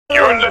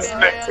You're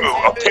listening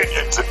to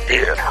Opinions and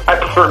Beer. I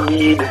prefer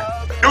mead.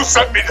 You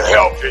sent me to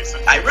hell,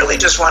 Jason. I really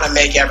just want to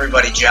make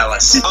everybody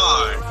jealous.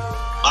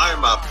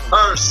 I'm a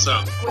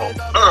person from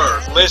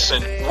Earth.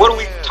 Listen, what are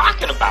we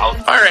talking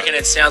about? I reckon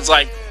it sounds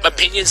like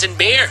Opinions and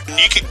Beer.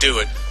 You can do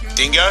it,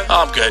 Dingo.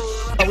 Oh, I'm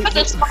good. But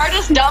the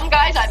smartest dumb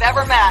guys I've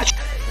ever met.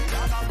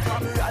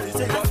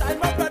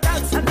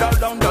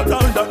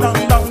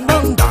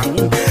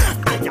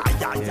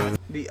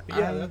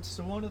 That's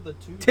one of the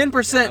two.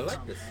 10%.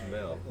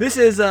 This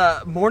is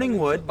Morning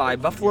Wood by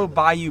Buffalo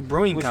Bayou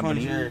Brewing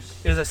Company. It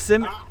is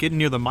a Getting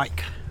near the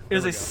mic. It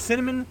is a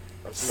cinnamon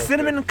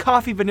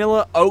coffee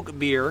vanilla oak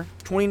beer,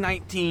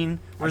 2019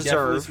 I reserve.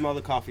 definitely smell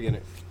the coffee in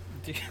it.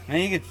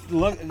 Man, you could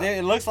look.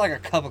 It looks like a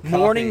cup of coffee.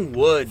 Morning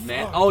Wood,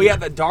 man. Oh yeah,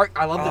 the dark.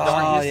 I love the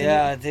darkness. Oh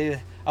yeah,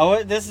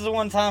 dude. This is the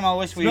one time I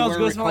wish we were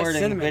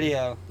recording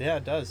video. Yeah,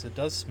 it does. It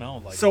does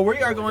smell like. So we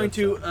are going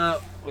to.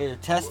 We're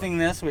testing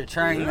this. We're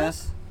trying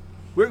this.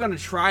 We're going to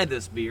try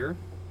this beer.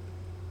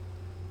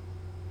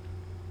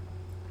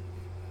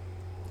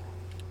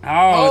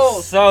 Oh,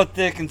 it's so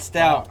thick and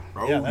stout.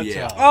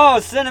 Oh,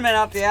 Cinnamon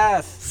out the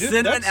ass. Dude,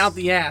 Cinnamon out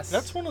the ass.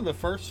 That's one of the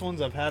first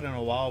ones I've had in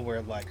a while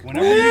where, like,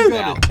 whenever you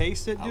go to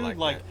taste it, dude,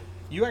 like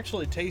you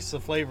actually taste the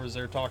flavors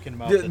they're talking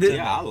about.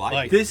 Yeah, I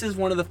like it. This is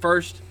one of the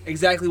first,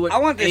 exactly what I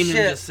want this Eamon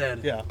shit. just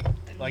said. Yeah.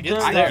 Like, Dude,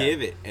 it's I there.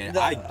 give it, and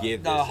I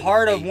give the this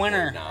heart an of 8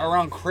 winter or 9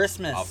 around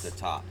Christmas. off the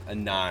top, a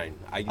 9.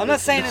 I'm not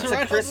saying it's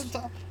a Christmas.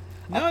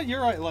 No,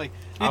 you're right. Like,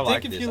 I you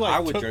like think if this. you, I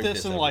like, would took drink this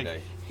this and, every like,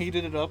 day.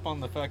 heated it up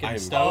on the fucking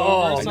stove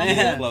Oh, or something.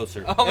 man.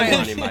 Closer. Oh, man.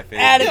 One of my favorite.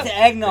 Add it to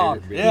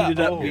eggnog. Yeah. Heated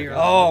up beer.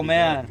 Oh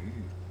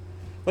man.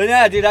 But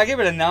yeah, dude, I give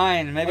it a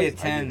 9, maybe a I give it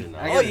 10. a 9.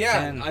 I Oh give it a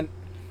yeah, 10.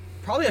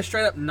 probably a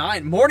straight up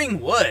 9.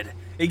 Morning Wood.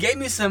 It gave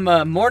me some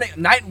morning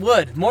night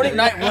wood.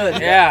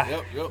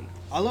 Yeah. Yep.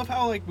 I love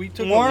how, like, we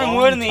took Morning a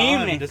long wood in the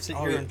time evening. to sit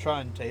here and try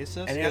and taste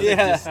this. And it And, has a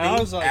Yeah. distinct I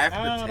was like, I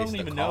aftertaste don't of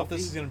even know if coffee.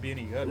 this is going to be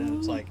any good. And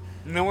it's like,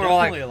 And then we're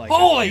all definitely, like, like,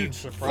 holy a huge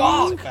surprise,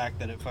 fuck. the fact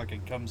that it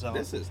fucking comes out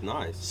This is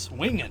nice.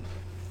 swinging.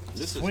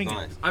 This is Swinging.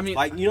 nice. I mean-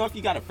 like, you know, if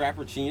you got a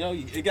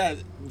frappuccino, it got a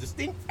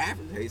distinct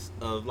aftertaste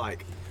of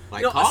like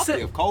You know, coffee,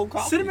 of cold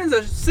coffee.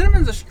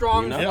 Cinnamon's a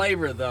strong You know?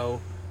 flavor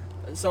though,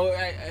 so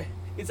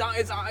it's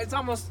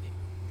almost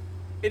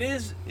it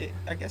is.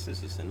 I guess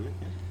it's a cinnamon.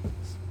 Yeah.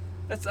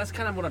 That's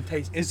kind of what I'm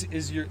tasting.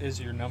 Is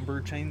your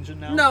number changing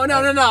now? No. I'm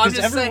Because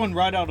just everyone saying.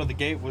 right out of the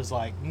gate was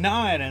like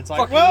 9, and it's like,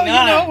 Fucking well,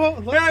 9. you know, hold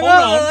on.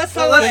 let's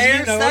Well, let you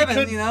Aaron know, 7,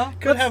 could, you know?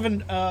 Could have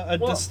a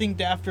distinct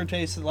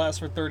aftertaste that lasts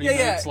for 30 Yeah, yeah.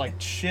 minutes, like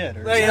shit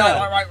or Yeah,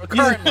 something. all right.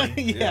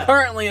 Currently, Yeah.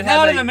 currently it has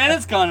Not in a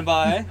minute's gone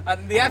by.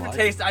 The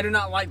aftertaste. I do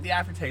not like the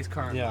aftertaste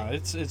currently. Yeah,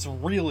 it's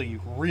really,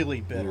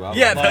 really bitter. Ooh, I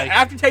Yeah, Like, the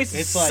aftertaste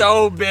is it's like-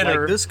 so bitter.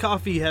 Like, this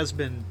coffee has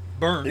been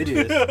burned. It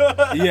is. Yeah.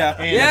 And Yeah.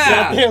 it's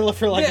out there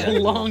for like Yeah. a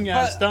long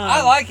ass But time.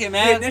 I like it, the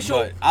man. initial,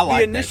 But I like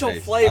the that initial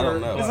taste. I flavor. don't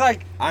know. It's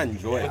like I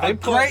enjoy it. They a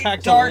great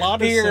packed dark a lot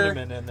beer of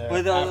cinnamon in there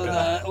with after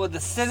that. the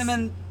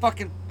cinnamon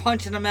fucking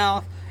punch in the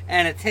mouth,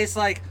 and it tastes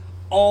like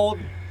old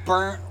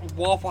burnt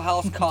Waffle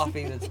House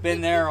coffee that's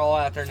been there all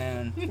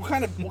afternoon. What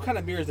kind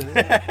of beer is it?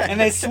 And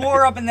they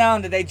swore up and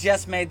down that they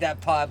just made that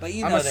pot, but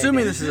you know I'm they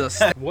assuming didn't.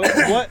 this is a.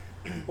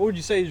 What would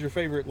you say is your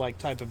favorite like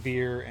type of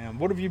beer, and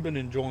what have you been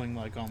enjoying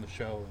like on the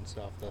show and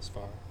stuff thus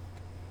far?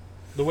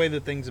 The way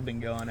that things have been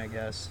going, I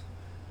guess.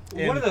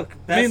 One of And the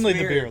best mainly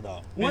beer, the beer though.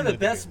 One of Mainly the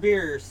best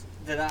beers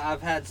that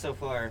I've had so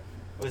far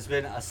has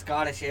been a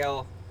Scottish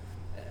ale,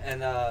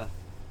 and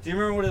do you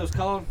remember what it was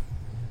called?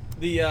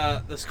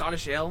 The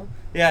Scottish Ale.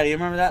 Yeah, do you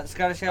remember that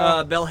Scottish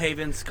ale?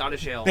 Bellhaven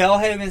Scottish Ale.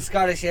 Bellhaven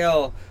Scottish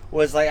Ale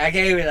was like, I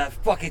gave it a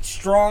fucking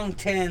strong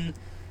 10,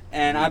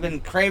 and I've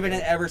been craving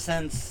it ever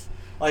since.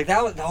 Like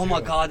that was, oh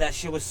my god, that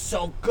shit was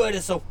so good.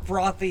 It's so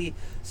frothy,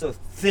 so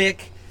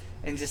thick,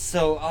 and just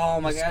so, oh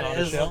my god. Scottish It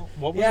was, ale?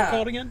 What was yeah. it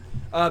called again?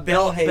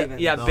 Bellhaven.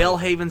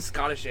 Bellhaven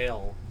Scottish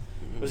Ale.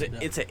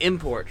 It's an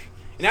import.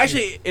 And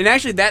actually,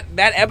 that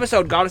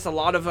episode got us a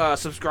lot of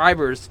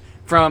subscribers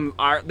from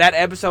that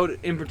episode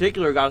in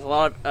particular got us a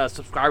lot of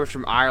subscribers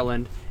from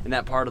Ireland and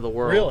that part of the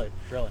world.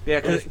 Really?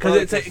 Yeah,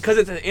 because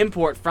it's an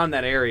import from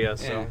that area.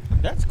 So Yeah.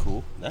 That's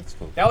cool.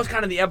 that was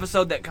kind of the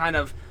episode that kind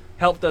of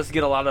helped us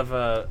get a lot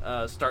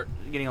of start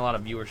getting a lot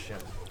of viewership.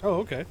 Oh,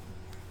 okay.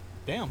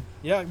 Damn.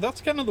 Yeah,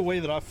 that's kind of the way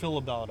that I feel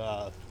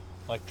about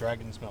like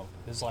Dragon's Milk.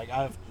 It's like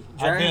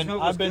Dragon's Milk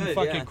was I've been good,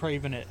 fucking yeah.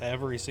 craving it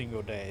every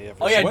single day. Ever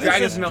Oh, yeah, since. What is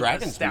Dragon's this Milk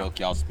Dragon's stout. Milk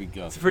y'all speak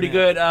of? It's pretty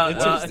good. What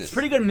is It's this?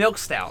 pretty good milk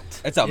stout.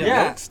 It's a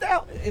Yeah. milk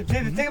stout? The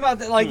thing about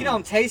that, like, you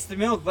don't taste the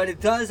milk, but it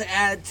does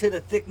add to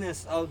the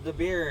thickness of the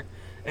beer,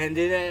 and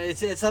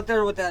it's up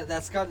there with that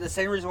the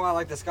same reason why I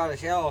like the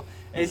Scottish Ale.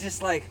 It's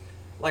just like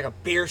a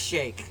beer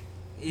shake.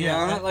 You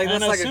know? Like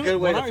that's and like a good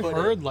way when to I put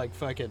heard it. like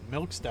fucking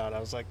milk stout, I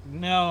was like,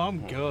 no,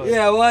 I'm good.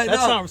 Yeah, what?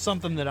 That's No. not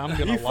something that I'm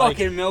gonna You like.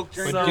 fucking milk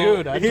drinker. But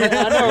dude, I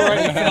know,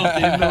 right? You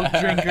filthy milk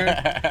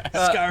drinker.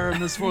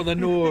 Skyrim is for the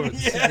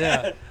Nords.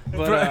 Yeah.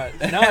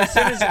 But no,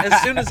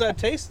 as soon as I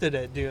tasted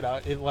it, dude,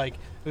 it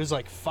was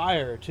like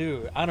fire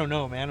too. I don't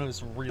know, man. It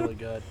was really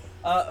good.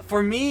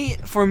 For me,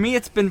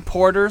 it's been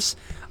porters.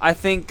 I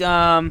think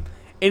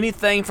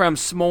anything from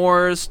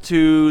s'mores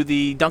to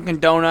the Dunkin'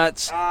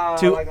 Donuts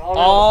to like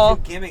all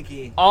too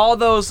gimmicky. all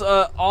those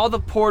all the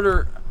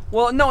porter.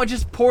 Well, no, it's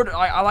just porter.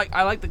 I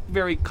like the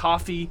very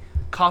coffee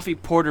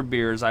porter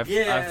beers. I've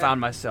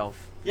found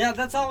myself. Yeah,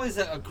 that's always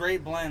a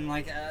great blend.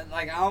 Like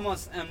I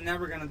almost am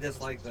never gonna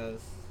dislike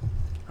those.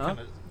 Huh?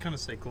 Kind of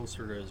stay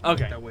closer to us.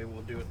 Okay. That way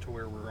we'll do it to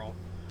where we're all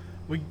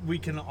we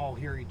can all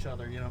hear each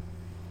other. You know.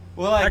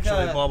 Well, like,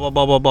 actually, blah blah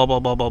blah blah blah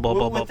blah blah blah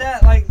blah. With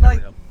that, like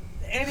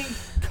any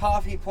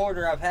coffee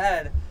porter I've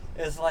had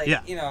is like,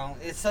 you know,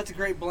 it's such a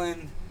great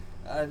blend.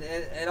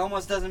 It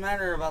almost doesn't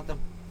matter about the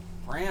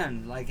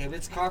brand. Like if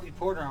it's coffee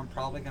porter, I'm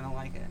probably gonna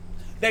like it.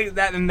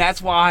 And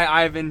that's why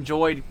I've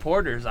enjoyed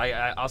porters.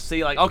 I'll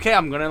see like, okay,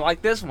 I'm gonna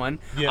like this one.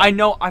 Yeah.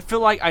 I feel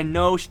like I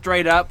know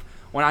straight up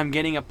when I'm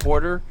getting a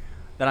porter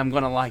that I'm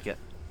gonna like it.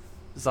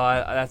 So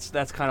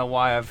that's kind of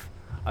why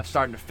I'm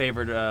starting to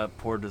favor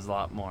porters a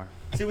lot more.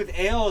 See, with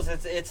ales,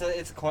 it's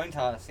a coin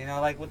toss. You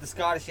know, like with the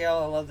Scottish ale,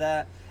 I love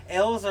that.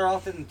 Ales are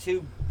often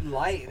too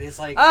light. It's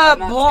like I'm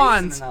not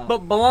blondes, tasting enough. but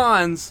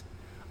blondes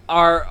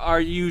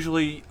are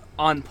usually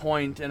on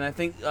point, and I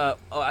think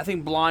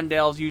blonde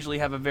ales usually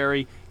have a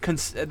very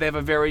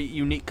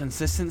unique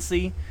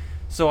consistency.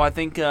 So I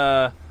think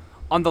on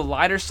the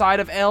lighter side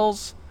of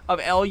ales of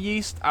ale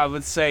yeast, I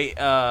would say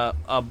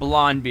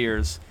blonde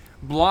beers,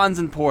 blondes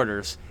and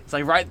porters. It's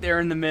like right there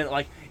in the middle,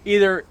 like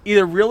either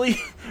really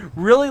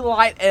really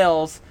light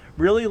ales,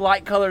 really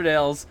light colored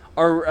ales,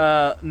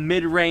 or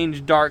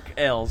mid-range dark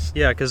ales.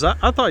 Yeah, because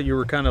I thought you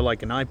were kind of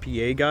like an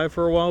IPA guy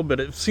for a while, but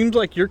it seems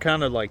like you're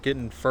kind of like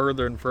getting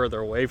further and further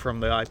away from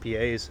the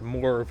IPAs,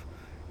 more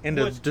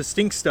into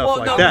distinct stuff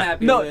like that.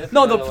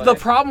 The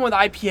problem with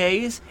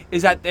IPAs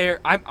is that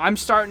I'm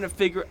starting to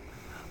figure,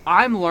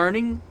 I'm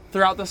learning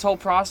throughout this whole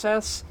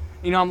process.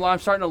 You know, I'm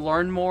starting to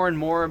learn more and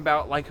more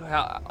about like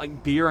how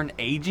like beer and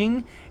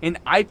aging. In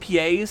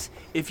IPAs,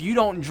 if you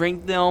don't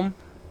drink them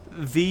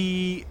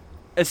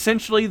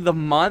essentially the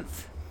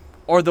month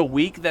or the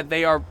week that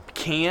they are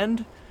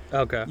canned,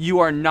 okay, you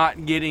are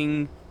not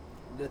getting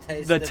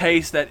the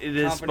taste that it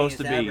is supposed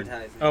to be.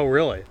 Oh,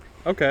 really?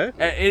 Okay.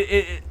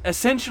 It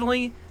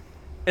essentially,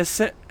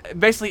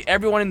 basically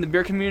everyone in the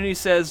beer community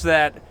says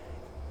that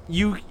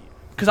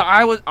because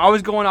I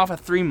was going off a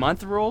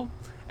 3-month rule,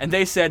 and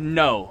they said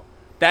no.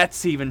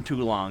 That's even too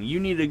long. You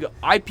need to go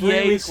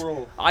IPAs. 3-week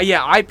rule.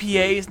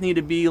 IPAs need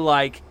to be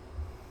like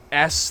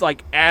as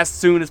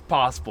soon as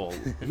possible,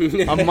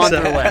 a month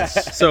or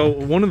less. So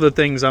one of the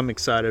things I'm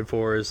excited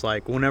for is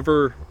like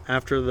whenever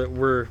after that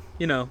we're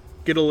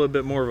get a little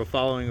bit more of a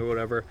following or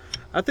whatever.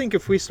 I think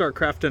if we start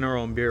crafting our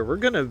own beer, we're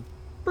gonna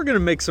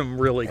make some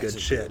really good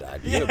shit.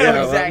 Idea,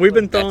 exactly. We've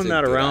been throwing That's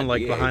that a good around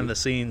like idea. behind the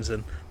scenes,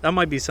 and that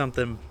might be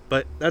something.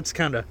 But that's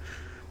kind of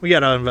we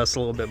got to invest a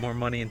little bit more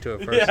money into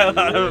it first. Yeah, a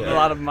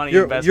lot of money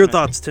investment. Your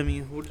thoughts,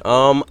 Timmy?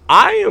 I'm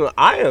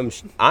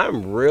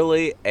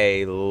really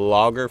a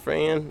lager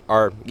fan,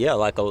 or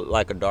like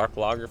a dark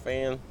lager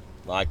fan.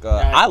 Like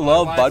I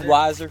love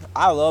Budweiser.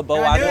 I love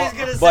Budweiser. I knew he was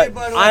gonna say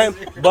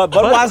Budweiser. But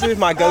Budweiser is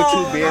my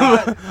go-to beer.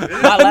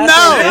 My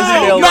last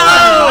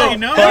name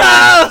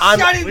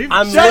is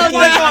I'm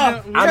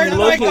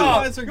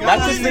looking.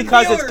 That's just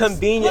because it's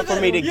convenient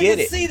for me to get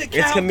it.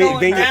 It's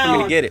convenient for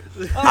me to get it.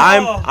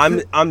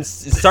 I'm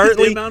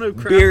certainly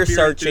beer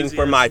searching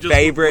for my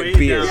favorite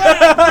beer.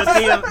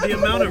 The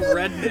amount of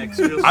rednecks.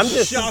 I'm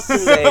just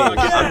saying.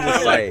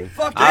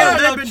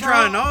 They've been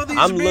trying all these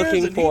I'm beers,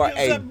 looking and for he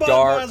gives a up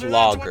dark Budweiser.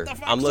 lager. What the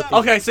fuck? I'm looking.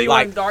 Okay, so you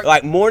want dark?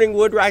 Like Morning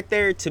Wood right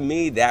there. To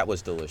me, that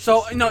was delicious.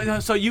 So no,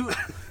 so you.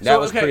 That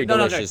was pretty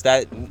delicious.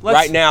 That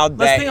right now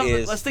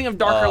let's think of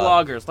darker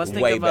lagers. Let's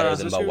think way of better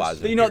than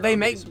Budweiser. You know they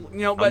make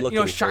but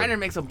looking Shiner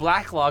makes a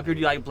black lager. Do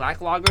you like black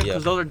lagers? Because Yeah.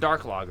 those are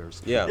dark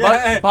lagers. Yeah.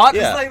 But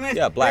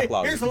Yeah, black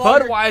lager. Here's a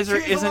lager. Budweiser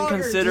Choose a isn't lager,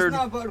 considered.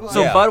 just not Budweiser.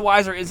 So Yeah.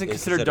 Budweiser isn't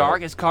It's considered considered-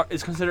 dark.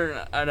 It's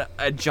considered an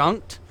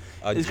adjunct.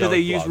 It's because junk they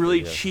use lager,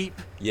 really yeah. cheap.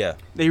 Yeah,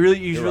 They really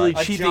use You're really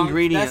right. cheap Junk.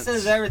 ingredients. That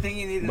says everything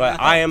you need to but know.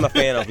 I am a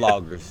fan of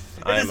lagers.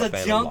 I It am is a a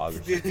fan of junk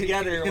lagers.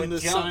 together In the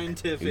with junk.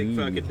 scientific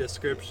fucking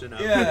description of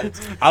Yeah. it.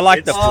 I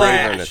like the It's flavor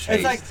trash. and the It's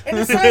taste. like in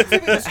the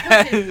scientific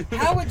description.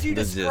 How would you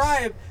The gist.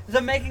 describe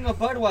the making of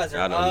Budweiser?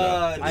 I don't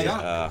know.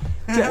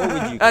 Junk.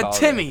 What would you call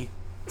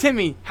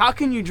Timmy, how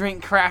can you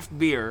drink craft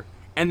beer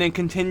and then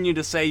continue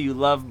to say you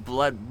love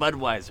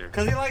Budweiser?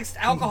 Because he likes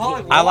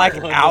alcoholic water. I like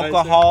Budweiser.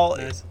 alcohol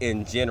Nice.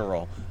 in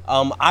general.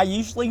 I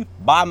usually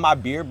buy my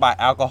beer by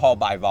alcohol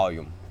by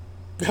volume.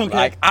 Okay.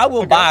 Like I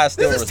will buy a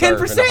Still This is Reserve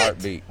in a 10%.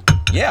 heartbeat.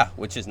 Yeah,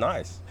 which is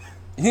nice.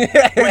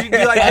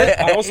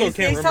 I also He's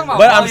can't talking remember. about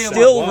But I'm volume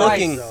still of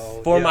looking price.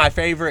 for Yeah. my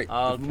favorite,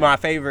 That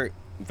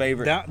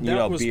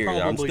was beer. I'm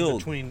probably still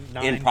between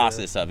 9 in to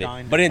process of it.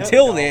 9 But to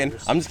until $10. then,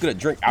 I'm just gonna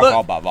drink alcohol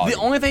Look, by volume.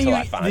 the only thing until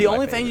I find my you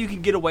favorite.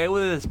 can get away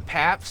with is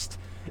Pabst.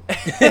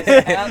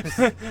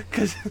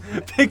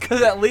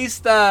 because at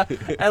least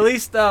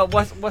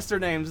what's their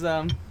names?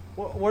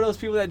 What are those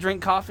people that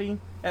drink coffee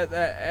at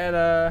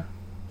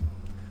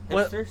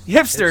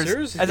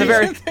Hipsters. As a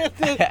very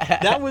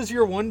that was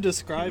your one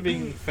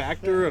describing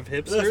factor of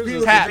hipsters. Is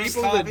the Pabst.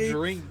 people that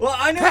drink. Well,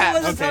 I know Pabst. I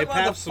wasn't talking about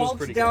the Pabst was folks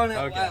pretty down good.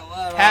 at Okay.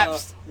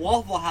 Pabst.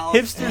 Waffle House.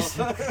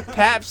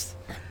 Hipsters.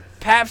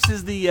 Pabst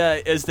is the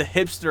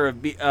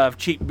hipster of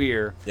cheap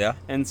beer. Yeah.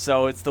 And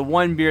so it's the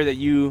one beer that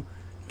you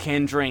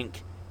can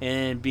drink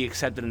and be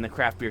accepted in the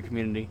craft beer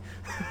community.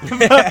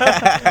 And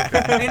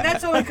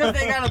that's only because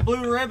they got a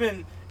blue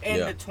ribbon in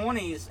Yeah. the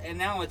 20s, and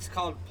now it's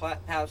called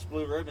Pabst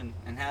Blue Ribbon,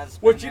 and has.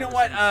 Which been you know ever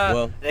what? since.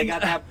 Well, They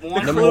got that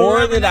one. the blue more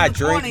ribbon that I in the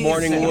drink 20s.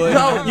 Morning Wood,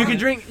 No, you can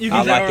drink. You I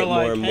can like They it were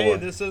more and hey, more.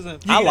 this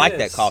isn't. I like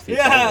that coffee.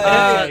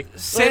 Yeah.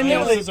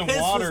 Samuel. This isn't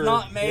Piss water. was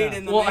not made Yeah.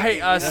 in the Well,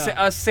 making.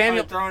 hey,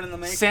 Samuel. Thrown in the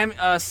making.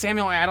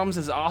 Samuel Adams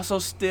is also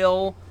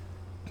still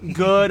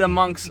good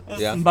amongst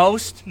Yeah.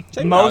 most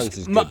Samuel Adams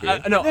is good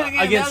beer. no Then again, that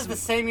was against the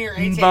same year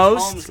H.H.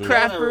 most Holmes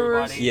craft killed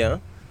brewers. everybody. Yeah.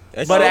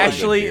 That's but still a good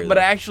actually, beer, but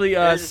though. actually,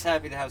 They're just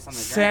happy to have something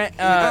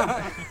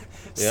to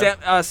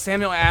drink.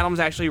 Samuel Adams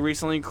actually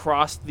recently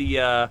crossed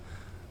the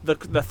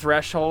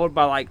threshold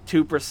by like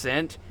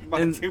 2%. By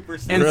and,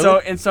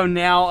 2%. And so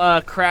now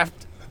the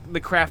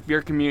craft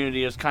beer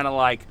community is kind of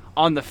like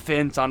on the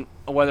fence on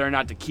whether or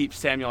not to keep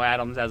Samuel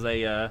Adams as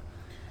a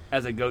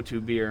go-to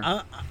beer.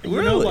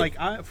 You know,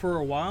 like for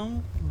a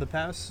while, the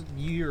past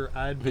year,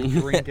 I'd been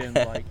drinking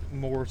like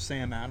more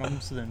Sam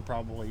Adams than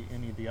probably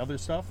any of the other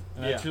stuff,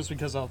 and that's just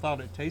because I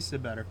thought it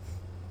tasted better.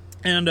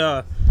 And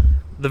the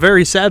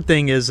very sad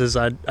thing is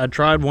I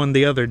tried one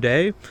the other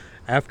day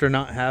after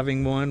not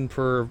having one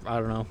for I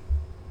don't know,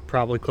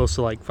 probably close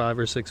to like 5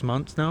 or 6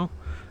 months now.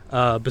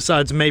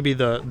 Besides maybe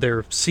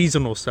their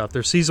seasonal stuff.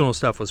 Their seasonal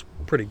stuff was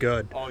pretty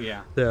good. Oh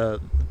yeah. The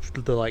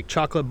like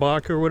chocolate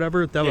Bach or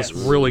whatever, that was Yes.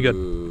 really good.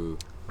 Ooh,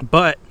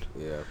 But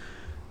yeah.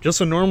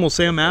 just a normal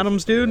Sam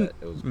Adams, dude. Yeah,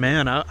 it was-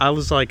 Man, I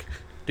was like,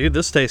 dude,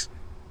 this tastes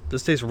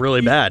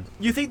really bad.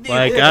 You think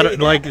Like I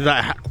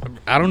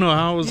don't know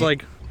how I was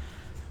like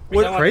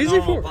What crazy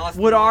for.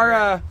 would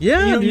our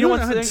Yeah, you know dude,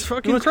 what's it's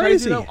fucking you know what's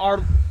crazy crazy. though?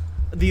 Our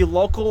the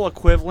local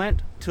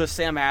equivalent to a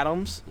Sam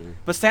Adams,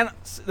 but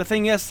the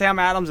thing is, Sam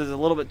Adams is a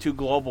little bit too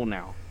global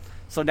now,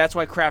 so that's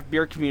why craft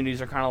beer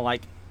communities are kind of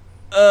like,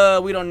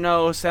 we don't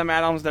know Sam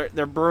Adams.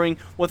 They're brewing.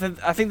 Well,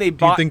 I think they Do you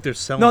bought. think they're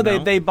selling? No,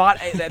 out? they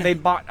bought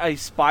a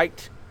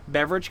spiked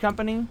beverage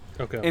company,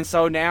 Okay. and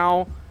so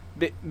now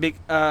the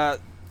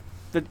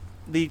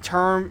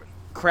term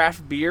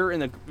craft beer in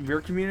the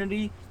beer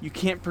community, you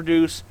can't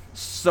produce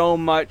so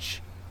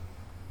much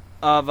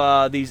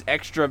of these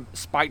extra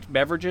spiked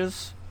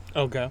beverages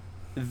Okay.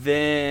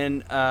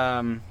 than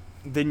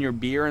your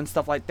beer and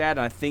stuff like that.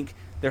 And I think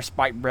their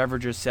spiked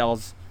beverages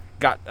sales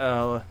got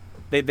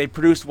they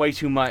produced way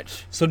too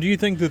much. So do you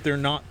think that they're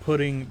not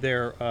putting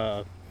their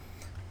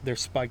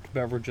spiked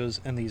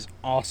beverages in these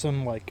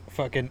awesome like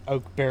fucking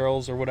oak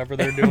barrels or whatever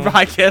they're doing?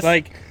 I guess.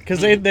 Like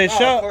because they of course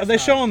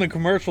show not. in the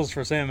commercials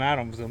for Sam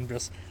Adams them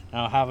just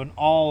having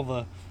all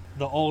the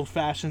old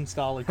fashioned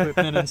style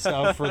equipment and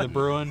stuff for the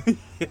brewing,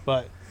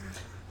 but.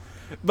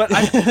 But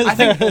I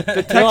think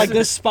the They're like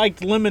this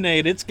spiked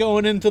lemonade. It's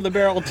going into the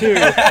barrel too.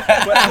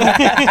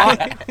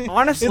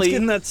 honestly, It's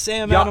getting that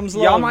Sam Adams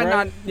love,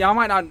 y'all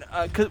might right?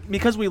 not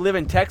because we live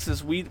in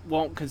Texas, we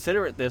won't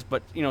consider it this,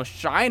 but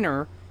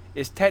Shiner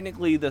is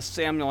technically the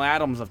Samuel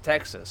Adams of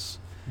Texas.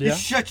 You Yeah.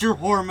 shut your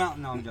whore mouth.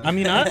 No, I'm joking. I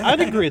mean,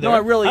 I'd agree there. No,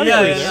 it really I'd is.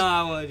 agree Yeah, there. no,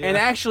 I would. Yeah. And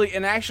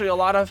actually, a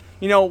lot of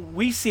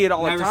we see it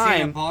all Never the seen a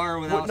time. bar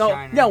without no,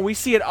 Shiner. no, we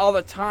see it all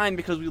the time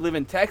because we live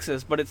in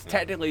Texas, but it's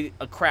technically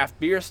a craft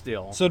beer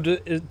still. So other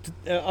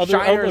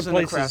Shiners and the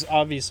places, craft.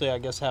 obviously, I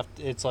guess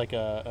it's like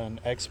an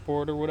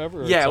export or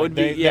whatever. or Yeah, it's it like would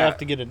be- They yeah. have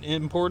to get it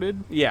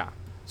imported. Yeah.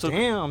 So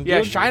Damn.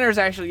 yeah, dude. Shiner's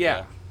actually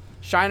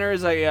Shiner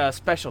is a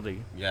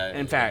specialty. Yeah,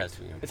 In it fact, has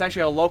to be. it's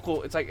actually a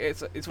local. It's like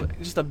it's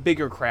just a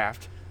bigger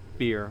craft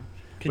beer.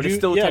 Could but you it's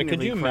still could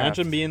technically you craft.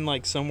 imagine being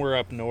like somewhere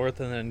up north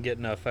and then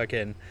getting a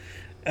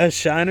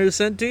Shiner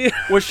sent to you?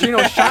 Well,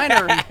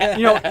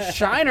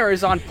 Shiner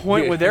is on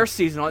point with their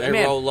seasonal. They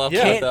Man, roll up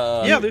yeah. with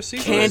Yeah, their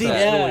seasonal candy- stuff's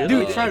Yeah, really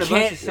dude, good. tried a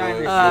bunch of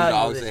Shiner.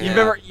 dogs they you have.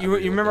 remember you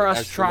remember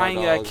us Eskimo trying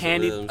dogs with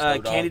candied them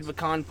snow candied dogs.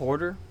 pecan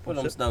porter? What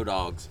are them snow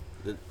dogs?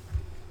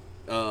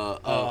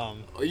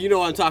 Um, You know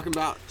what I'm talking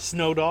about?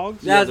 Snow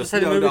Dogs? Yeah, I was the just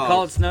said a Snow movie Dogs.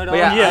 called Snow Dogs.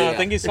 Yeah, Yeah, yeah. I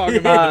think he's talking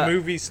about the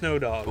movie Snow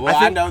Dog. Well,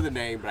 think I know the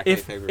name, but I can't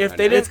if- think of if it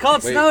they right now. didn't- It's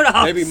called Wait, Snow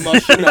Dogs. They be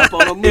mushing up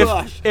on a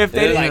mush. if they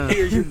They're didn't- like,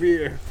 here's your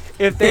beer.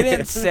 If they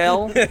didn't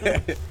sell,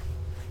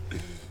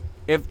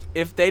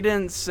 if they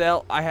didn't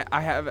sell, I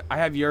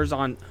have yours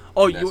on.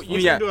 Oh, That's you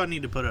Which yeah. one do I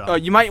need to put it on? Oh,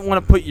 you might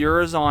want to put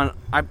yours on.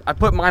 I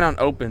put mine on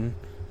open.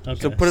 Okay,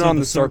 So put it on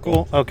the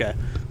circle. Okay.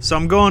 So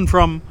I'm going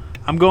from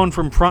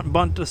front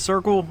bunt to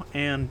circle,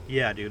 and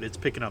yeah, dude, it's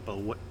picking up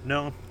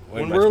no.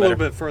 Way When much we're a little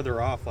better. bit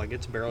further off, like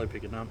it's barely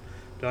picking up.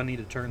 Do I need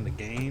to turn the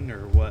gain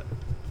or what?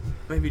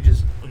 Maybe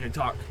just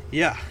talk.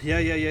 Yeah.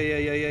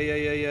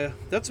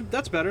 That's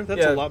better.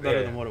 That's Yeah, a lot better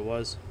yeah. than what it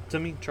was.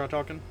 Timmy, try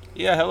talking.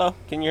 Yeah, hello.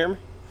 Can you hear me?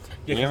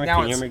 Can you hear me? now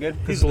Can you hear it's- me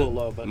good? He's a little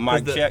low, but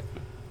Mic the- check.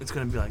 It's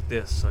gonna be like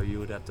this, so you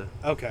would have to.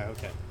 okay.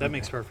 That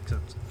makes perfect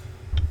sense.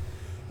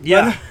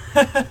 Yeah.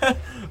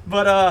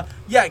 But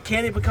Yeah,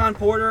 Candy Pecan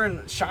Porter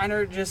and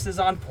Shiner just is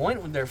on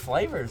point with their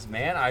flavors,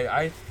 man.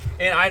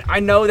 I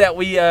know that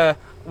we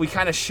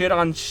kind of shit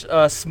on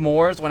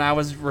s'mores when I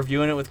was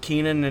reviewing it with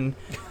Keenan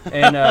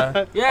and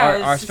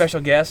our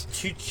special guest.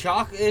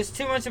 It's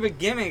too much of a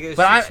gimmick.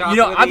 But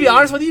I'll be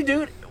honest with you,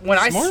 dude. When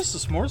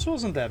S'mores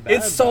wasn't that bad.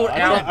 It's sold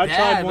out. I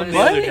tried one the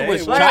But other day. it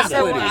was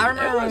I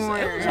remember when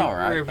it was all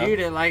right. we reviewed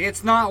it. Like,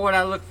 it's not what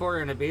I look for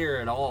in a beer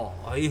at all.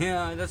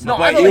 Yeah, that's not.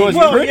 But it was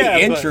pretty yeah,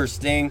 but-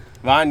 interesting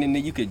finding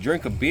that you could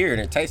drink a beer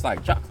and it tastes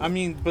like chocolate. I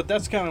mean, but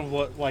that's kind of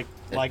what like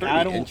pretty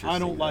I don't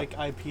interesting, like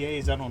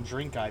IPAs. I don't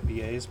drink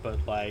IPAs, but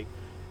like,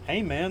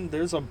 hey man,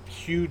 there's a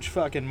huge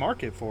fucking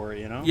market for it,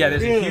 you know? Yeah,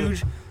 there's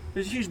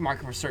a huge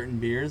market for certain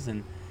beers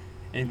and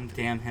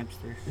damn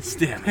hipsters.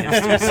 damn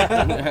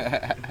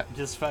hipsters.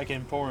 Just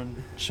fucking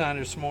pouring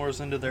Shiner s'mores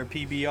into their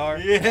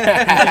PBR.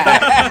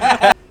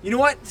 Yeah. You know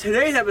what?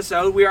 Today's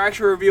episode we are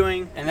actually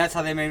reviewing, And that's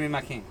how they made me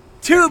my king.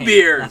 2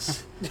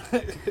 beers.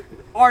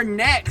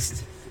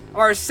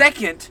 Our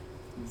second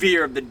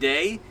beer of the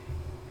day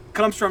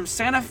comes from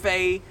Santa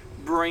Fe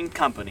Brewing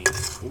Company.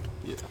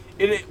 Yeah.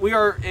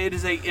 It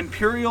is a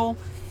Imperial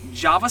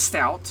Java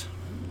Stout.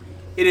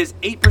 It is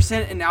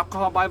 8% in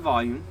alcohol by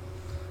volume.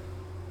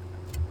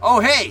 Oh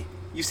hey,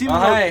 you seem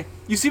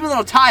a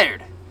little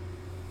tired.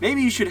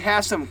 Maybe you should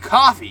have some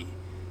coffee.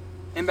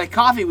 And by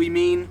coffee we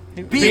mean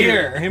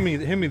beer. Hand me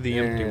the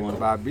empty And one.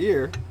 by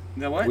beer,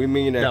 You know what? we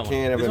mean a That one.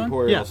 can of This one?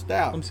 Imperial Yeah.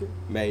 Stout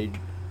made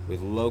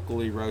with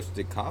locally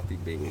roasted coffee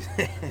beans.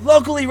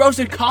 Locally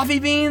roasted coffee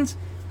beans?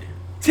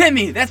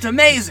 Timmy, that's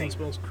amazing.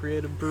 Smells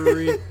creative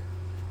brewery.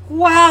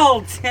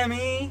 Wow,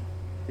 Timmy.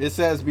 It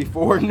says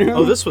before noon.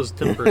 Oh, this was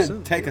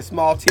 10%. Take a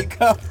small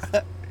teacup.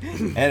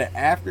 And at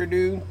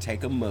afternoon,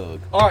 take a mug.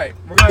 All right,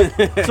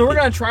 we're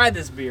gonna try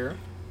this beer.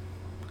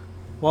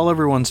 While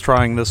everyone's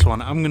trying this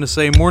one, I'm gonna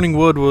say Morning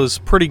Wood was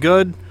pretty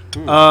good.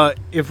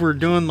 If we're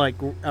doing like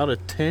out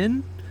of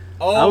 10,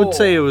 I would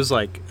say it was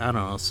like, I don't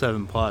know,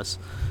 7+.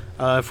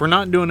 If we're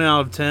not doing it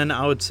out of 10,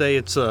 I would say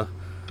it's a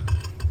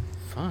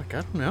fuck.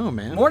 I don't know,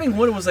 man. Morning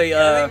Wood was I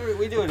a think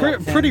we do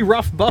it. Pretty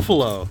rough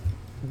buffalo.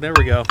 There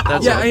we go.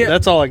 That's Yeah, all, yeah.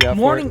 That's all I got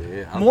for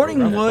it.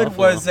 Morning Wood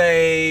was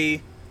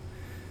a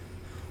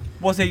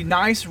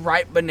nice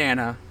ripe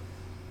banana.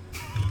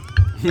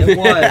 It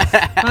was.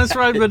 That's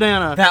right,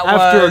 banana. That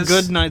after was- a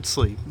good night's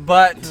sleep.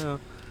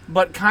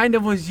 But kind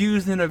of was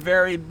used in a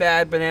very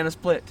bad banana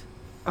split.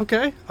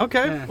 Okay.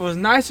 It was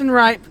nice and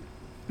ripe,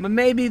 but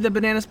maybe the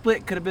banana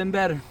split could have been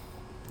better.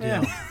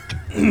 Yeah.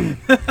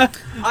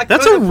 I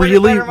That's could've a put it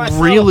really, better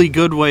myself. really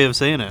good way of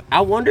saying it.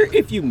 I wonder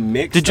if you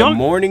mix Did a y'all-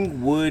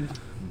 Morning Wood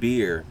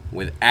beer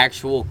with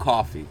actual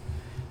coffee,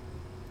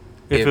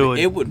 If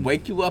it would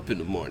wake you up in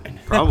the morning.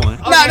 Probably.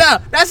 No,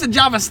 that's a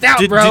Java Stout,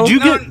 Did bro. you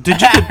get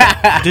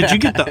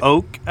the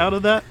oak out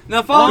of that? Now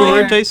You follow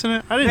were me. tasting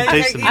it? I didn't Hey,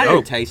 taste hey, the I oak.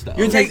 didn't taste the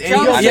You oak. take Take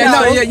Java yeah,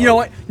 Stout. you know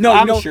what? No,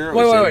 I'm no. sure it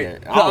was in Wait. there.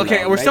 I don't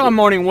Okay, know, we're still maybe. on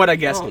Morning Wood, I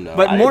guess. I don't know.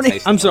 But I didn't Morning.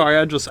 taste I'm the sorry,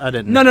 I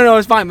didn't. No,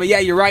 it's fine. But yeah,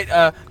 you're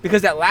right.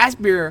 Because that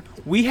last beer,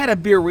 we had a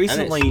beer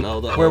recently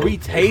smell the where oak. we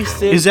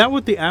tasted. Is that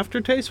what the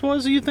aftertaste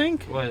was? You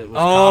think? What, was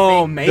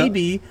Oh, coffee?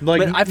 maybe. Like,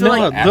 but I feel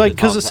no, like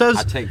because it says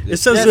I take it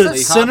this says Yeah, that it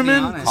says coffee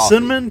cinnamon, on it.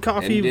 cinnamon,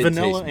 coffee, And it did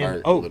vanilla, taste and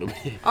burnt a oak. little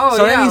bit. Oh,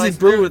 So yeah, that means like it's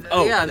brewed there- with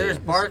oak. Yeah, there's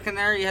bark in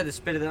there. You had to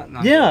spit it out.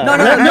 No. Yeah, No,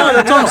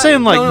 that's what I'm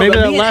saying. Like no, maybe but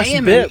that me and last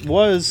Eamon- bit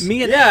was.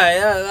 me and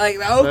Yeah, like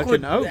the oak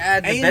would Fucking oak.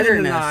 add the Eamon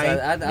bitterness.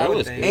 and I- I That would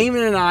was think. good.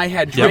 Eamon and I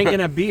had drunk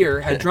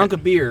a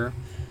beer,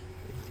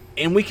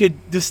 and we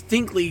could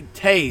distinctly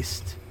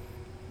taste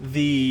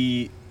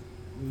the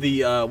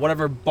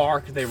whatever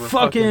bark they were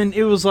Fucking,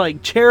 it was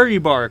like cherry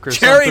bark or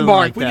cherry something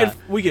bark. like that.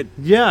 We could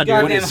Yeah, dude.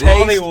 Goddamn taste-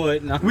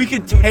 Hollywood. No. we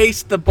could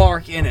taste the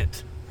bark in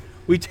it.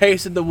 We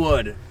tasted the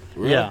wood.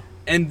 Yeah.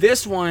 And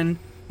this one,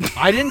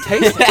 I didn't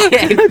taste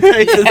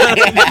it.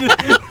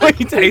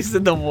 We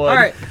tasted the wood. All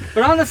right,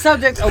 but on the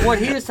subject of what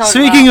he was talking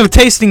Speaking about, of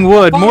tasting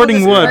wood, follow Morning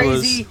this Wood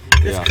crazy,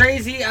 was. this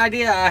crazy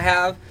idea I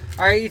have.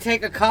 All right, you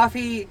take a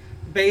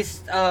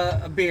coffee-based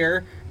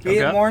beer, be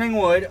it Okay. Morning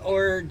Wood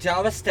or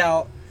Java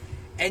Stout,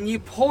 and you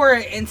pour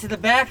it into the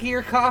back of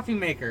your coffee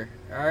maker.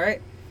 All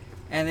right,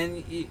 and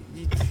then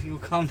you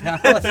calm down.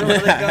 That was really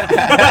good.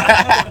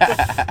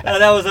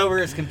 That was over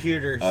his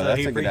computer, so Oh, that's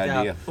he a good freaked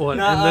idea. out. What,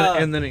 No,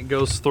 and then it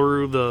goes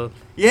through the.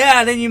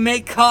 Yeah, then you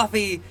make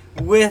coffee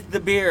with the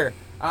beer.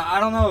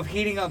 I don't know if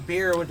heating up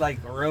beer would like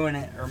ruin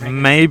it or make it.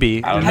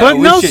 Maybe, I don't know. but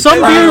We no. should Some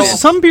try beers, it.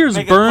 some beers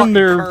Make it burn fucking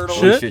their curdle.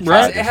 We shit, should try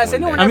right? this Has one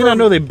anyone day. I mean, I ever-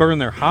 know they burn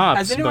their hops,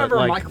 Has anyone but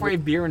ever like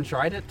microwaved beer and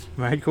tried it?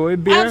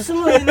 microwave beer.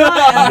 Absolutely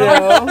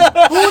not.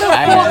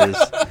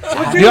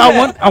 Dude,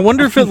 I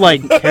wonder if it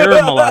like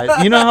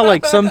caramelized. You know how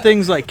like some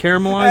things like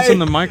caramelize in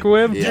the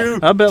microwave? Yeah.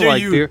 I bet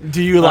like beer.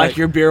 Do you like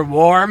your beer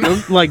warm?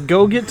 Like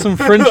go get some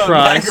French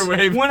fries. When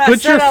I Put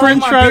said your I want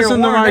French my fries beer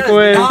in the warm, that is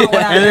microwave not what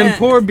I and then meant.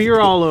 pour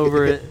beer all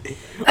over it.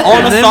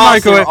 On a then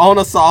saucer, microwave. on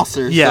a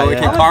saucer, Yeah, so it yeah.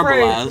 can I'm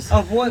afraid caramelize.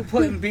 of what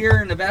putting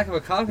beer in the back of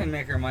a coffee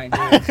maker might do.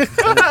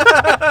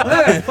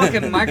 Look,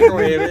 fucking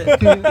microwave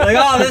it. Like,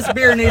 oh, this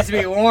beer needs to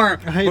be warm.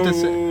 I hate to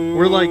say,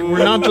 we're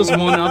not just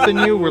one up in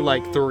you, we're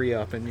like 3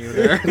 up in you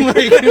there. What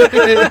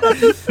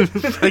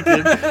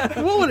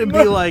would it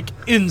be like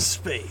in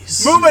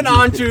space? Moving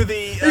on to the.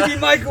 You can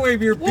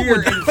microwave your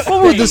beer in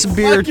What would this space.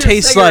 beer Fuck your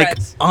taste like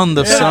cigarettes. on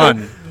the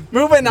sun?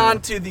 Moving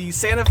on to the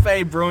Santa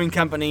Fe Brewing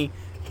Company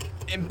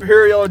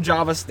Imperial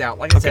Java Stout.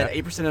 Like I said,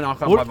 8% in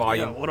alcohol by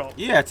volume.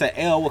 Yeah, it's an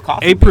ale with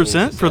coffee.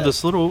 8% for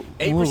this little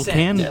 8%,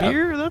 canned yeah.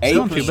 beer? That's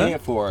not too 8%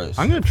 bad. for us.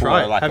 I'm gonna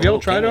try for it. like Have a y'all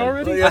little tried it can.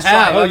 already? I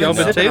have. Oh, I've y'all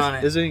been been sipping on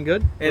taste? it. Is it any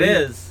good? It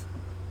is.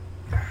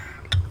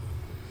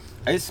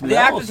 It The smells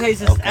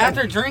aftertaste is okay.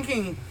 after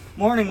drinking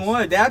Morning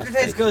Wood. The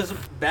aftertaste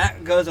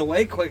goes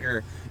away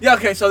quicker. Yeah,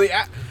 okay, so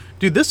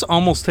Dude, this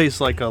almost tastes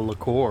like a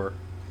liqueur,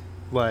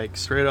 like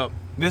straight up.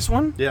 this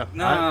one? Yeah.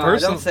 No,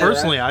 Personally, don't say that.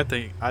 personally, I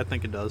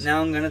think it does.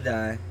 Now I'm gonna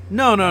die.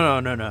 No.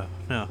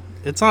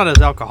 It's not as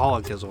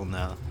alcoholic as one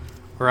though,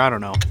 or I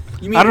don't know.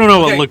 You mean, I don't know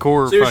what okay,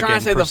 liqueur So you're trying to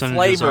fucking say the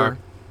percentages flavor, are.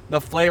 the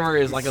flavor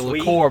is like a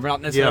Sweet. liqueur, but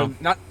not necessarily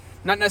Yeah.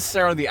 not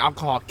necessarily the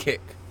alcohol kick.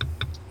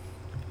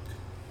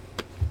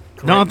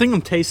 No, I think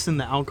I'm tasting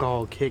the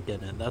alcohol kick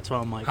in it. That's why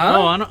I'm like, Huh?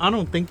 oh, I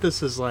don't think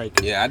this is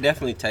like. Yeah, I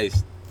definitely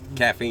taste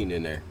caffeine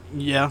in there.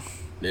 Yeah.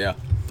 Yeah.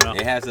 No.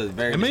 It has a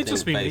very It may distinct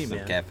just be me, taste of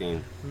man.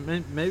 caffeine.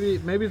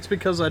 Maybe it's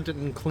because I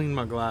didn't clean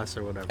my glass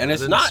or whatever. And I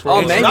it's didn't not, swirl Oh,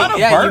 it's it. maybe. not a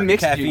Yeah, you burnt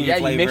mixed your- caffeine yeah, you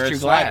flavor. mixed your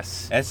It's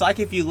glass. Like, it's like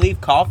if you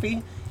leave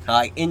coffee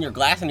like in your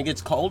glass and it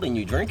gets cold and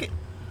you drink it.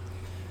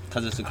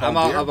 Because it's a cold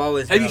beer. I've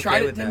always Have been you okay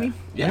tried it, with that. Timmy?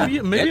 Yeah,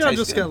 Maybe it I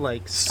tastes just good. got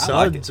like I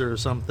like suds or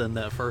something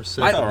that first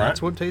sip. That's all and right.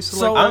 That's what it tasted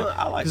So, like.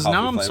 I like Because coffee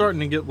now I'm flavor. starting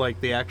to get like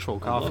the actual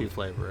coffee love-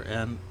 flavor,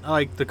 and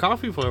like the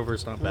coffee flavor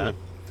is not bad.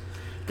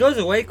 Goes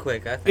away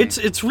quick, I think.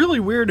 It's really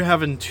weird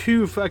having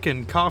 2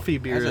 fucking coffee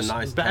beers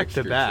nice back to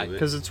texture back to it.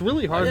 because it's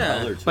really hard. Yeah.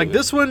 Color to Like it.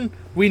 this one,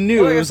 we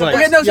knew Well, it was yeah, like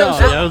okay, no, so-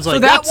 yeah, it was so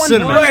like that that's one-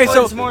 cinnamon. okay,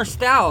 so- it's more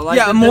stout. Like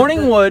yeah, the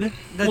Morning Wood.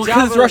 the Well,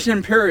 because it's Java- Russian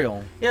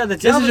Imperial. Yeah, the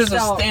This Java is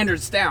just stout, a standard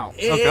stout.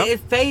 Okay. It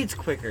fades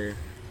quicker.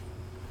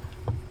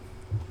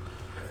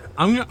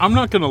 I'm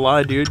not gonna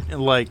lie, dude.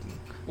 Like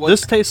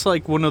this tastes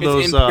like one of It's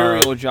those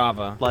Imperial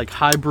Java. like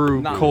high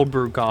brew, No. cold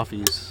brew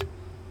coffees.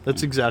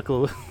 That's exactly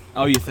what.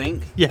 Oh, you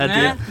think? Yeah,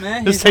 Nah, dude.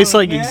 nah, This you tastes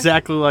don't- like yeah.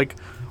 exactly like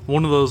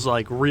one of those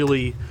like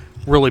really,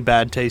 really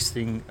bad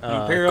tasting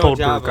Imperial cold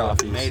Java, brew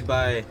coffees. made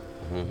by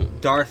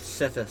Darth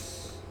Sithis.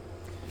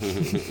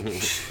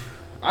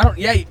 I don't.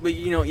 Yeah, but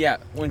you know, yeah.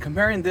 When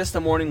comparing this to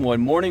Morning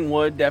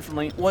Wood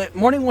definitely. Well,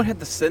 Morning Wood had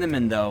the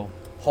cinnamon though,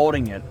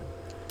 holding it.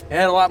 It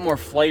had a lot more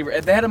flavor.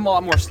 They had a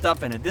lot more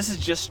stuff in it. This is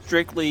just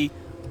strictly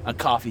a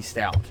coffee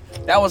stout.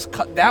 That was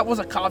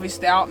a coffee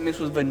stout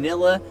mixed with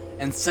vanilla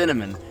and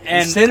cinnamon.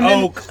 And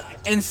cinnamon oak.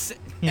 and ci-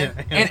 Yeah.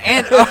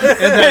 and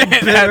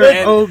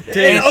bitter oak taste.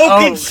 And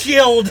oak and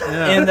shield.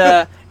 Yeah.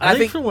 and I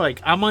think for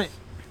like I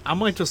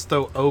might just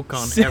throw oak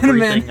on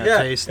Cinnamon. everything I Yeah.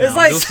 taste now. It's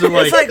like- just to,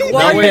 it's like that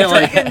why way, you're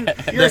like, taking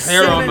the your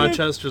hair on my cinnamon-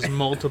 chest just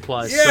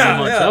multiplies so Yeah,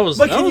 much. yeah. That was.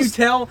 But that can you was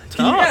tell?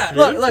 tough, Yeah,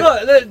 dude.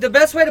 look, the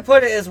best way to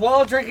put it is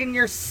while drinking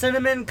your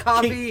cinnamon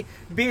coffee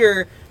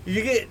beer,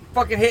 you get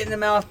fucking hit in the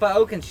mouth by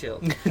oak and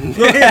shield.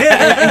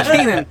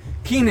 And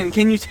Keenan,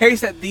 can you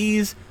taste that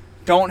these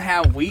don't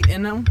have wheat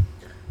in them?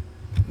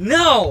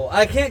 No,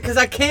 I can't, because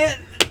I can't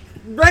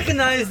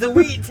recognize the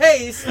wheat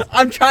taste.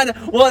 I'm trying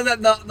to. Well,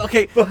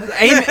 okay.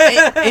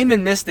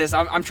 Eamon missed this.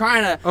 I'm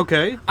trying to.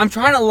 Okay. I'm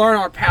trying to learn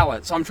our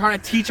palate, so I'm trying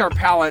to teach our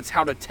palates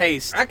how to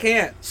taste I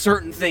can't.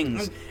 certain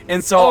things.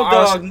 And so Old I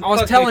dog, was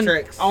fuck telling you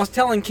tricks. I was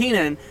telling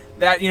Keenan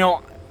that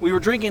we were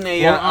drinking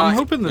a. Well, I'm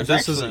hoping that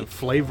there's this actually- isn't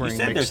flavoring you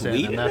said mixed there's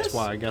in, wheat and in that's this?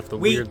 why I got the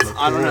Wheat. weird.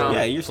 I don't know.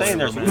 Yeah, you're saying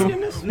there's wheat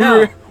in this?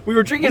 No. We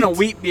were drinking a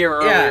wheat beer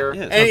earlier,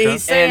 Yeah, And okay.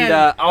 he's saying and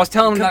I was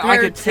telling him that I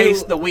compared could to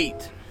taste the wheat.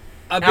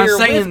 a I'm beer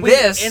saying with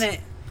this- wheat in it.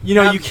 You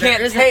know, Um, you there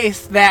can't isn't-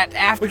 taste that We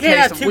aftertaste can't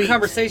have of two wheat.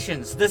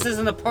 conversations. This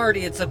isn't a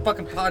party. It's a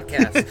fucking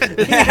podcast.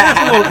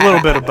 a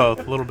little bit of both.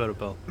 A little bit of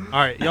both. All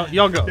right,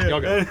 y'all go.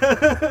 Y'all go.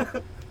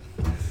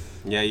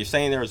 Yeah, you're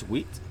saying there's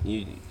wheat?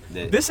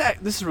 This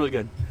is really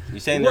good. You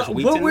saying there's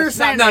wheat What in we're this?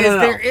 saying No, is no, no.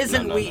 there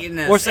isn't No, no, wheat in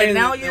this. We're saying- and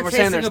now you're we're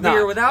saying tasting a there's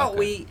beer not. without Okay.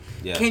 wheat.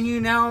 Yeah. Can you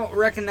now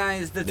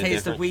recognize the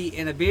taste difference. of wheat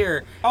in a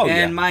beer? Oh, and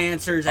yeah. my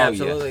answer is Oh, yeah.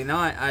 absolutely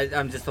not.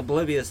 I'm just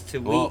oblivious to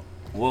wheat.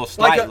 Well,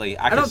 slightly.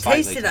 I can don't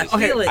taste slightly it. I taste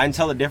feel it. I can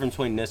tell the difference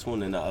between this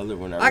one and the other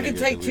one. I can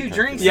take two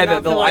drinks. Yeah, and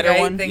I'll the feel like lighter I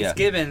ate one?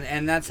 Thanksgiving,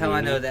 and that's how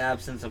I know the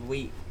absence of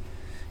wheat.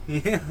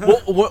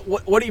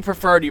 What do you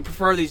prefer? Do you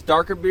prefer these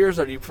darker beers,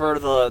 or do you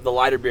prefer the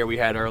lighter beer we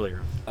had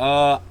earlier?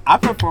 I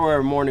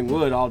prefer Morning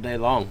Wood all day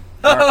long.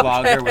 Dark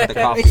lager with the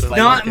coffee It's flavor.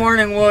 not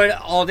morning wood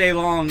all day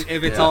long.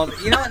 If it's all,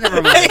 you know what?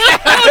 Never mind.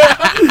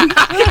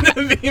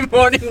 Be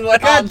morning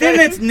wood. God, then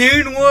it's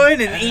noon wood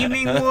and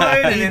evening wood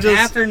and then just-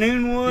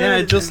 afternoon wood. Yeah,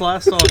 it just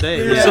lasts all day.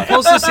 You're Yeah.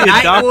 supposed to see a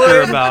Night doctor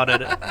wood. about it,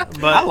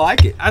 but I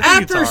like it. I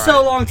think After it's so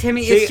all right. long,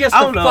 Timmy, See, it's just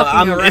I a don't know, fucking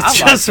I'm- array. It's I like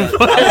just that.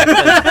 wood.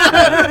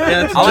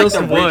 Yeah, it's I like just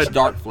the wood. rich,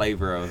 dark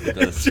flavor of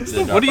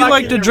the What do you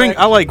like to drink?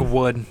 I like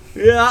wood.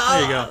 Yeah.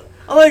 There you go.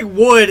 I like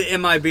wood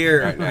in my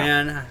beer,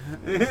 man.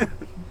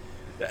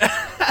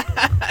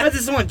 I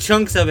just want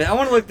chunks of it. I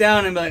want to look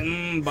down and be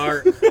like,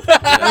 Bart.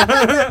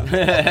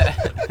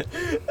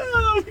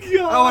 Oh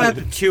God. I want to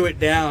have to chew it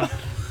down.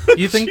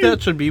 You think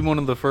that should be one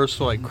of the first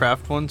like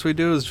craft ones we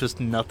do? Is just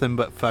nothing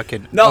but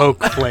fucking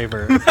oak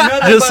flavor,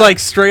 just like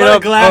straight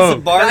up a glass oak.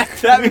 of bark.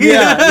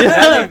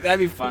 That'd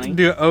be funny.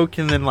 Do oak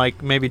and then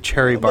like maybe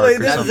cherry bark or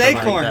this is something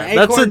acorn. like that.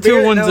 That's the Acorn two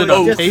beer? ones No, that no,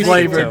 don't just taste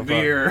flavored so far.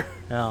 beer.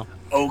 Yeah.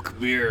 Oak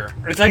beer.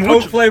 It's like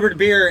oak flavored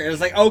beer. It's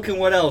like oak and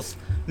what else?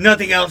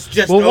 Nothing else.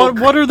 Just Well, oak.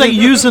 what are they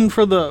using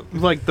for the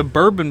like the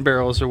bourbon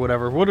barrels or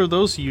whatever? What are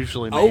those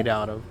usually made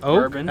out of?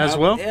 Oak Bourbon. as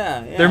well.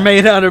 Yeah. They're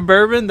made out of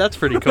bourbon. That's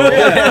pretty cool.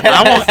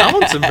 I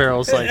want some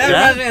barrels like That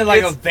reminds that. me of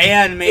like a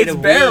van made It's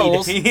of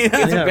barrels. weed.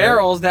 It's Yeah,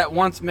 barrels that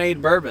once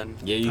made bourbon.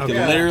 Yeah, you Okay.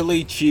 can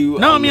literally chew.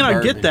 No, I on mean the I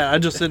bourbon. get that. I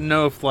just didn't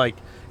know if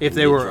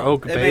they were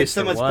oak They made based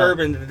so or much what.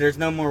 bourbon that there's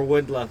no more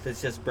wood left.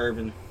 It's just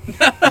bourbon.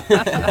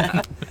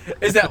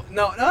 Is that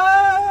no?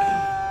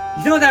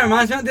 You know what that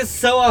reminds me of? This is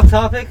so off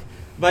topic,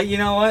 but you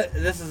know what?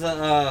 This is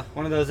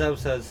one of those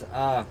episodes.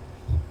 I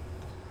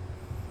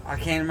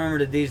can't remember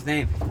the dude's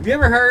name. Have you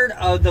ever heard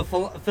of the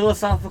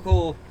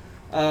philosophical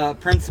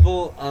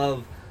principle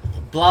of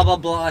blah blah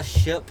blah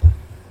ship?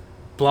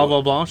 Blah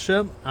blah blah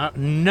ship?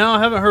 No, I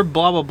haven't heard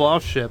blah blah blah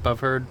ship. I've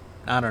heard.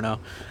 I don't know.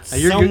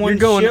 You're Someone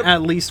going ship?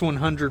 at least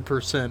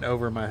 100%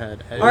 over my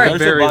head. All right,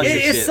 There's a bunch of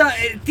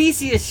it's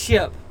Theseus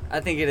ship. I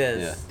think it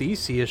is. Yeah.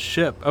 Theseus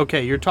ship.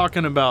 Okay, you're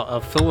talking about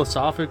a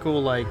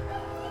philosophical like.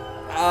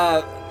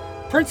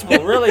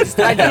 Principle, really, just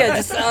idea,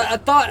 just a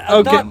thought,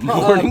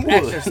 Morning wood.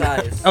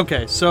 exercise.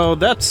 Okay, so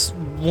that's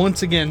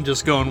once again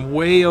just going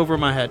way over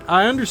my head.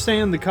 I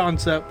understand the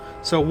concept.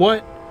 So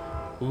what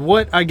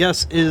I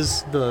guess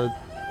is the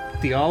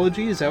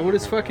theology? Is that what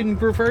it's fucking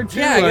referred to?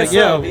 Yeah, I guess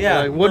so. Yeah,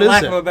 Like, what for is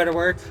lack it? of a better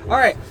word. All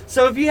right,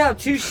 so if you have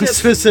two ships,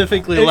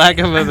 Specifically, lack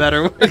of a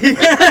better word.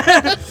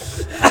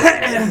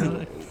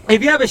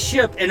 if you have a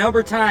ship and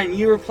over time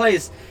you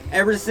replace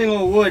every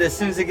single wood as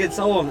soon as it gets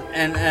old,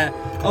 and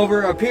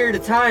over a period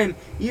of time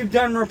you've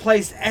done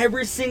replaced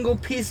every single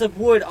piece of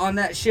wood on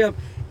that ship,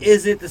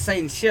 is it the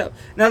same ship?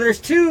 Now there's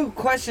two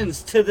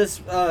questions to this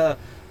thought.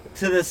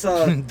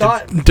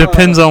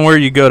 Depends on where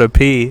you go to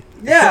pee.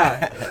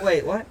 Yeah.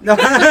 Wait, what? No.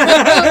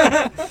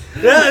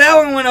 that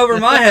one went over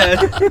my head.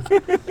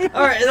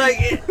 All right,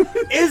 like,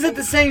 is it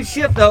the same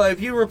ship though?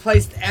 If you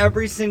replaced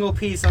every single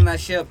piece on that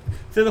ship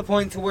to the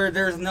point to where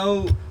there's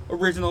no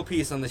original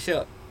piece on the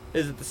ship,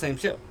 is it the same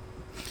ship?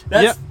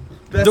 That's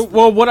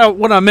Well,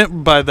 what I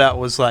meant by that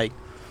was like,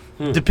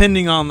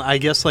 depending on, I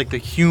guess, like the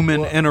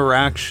human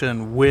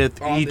interaction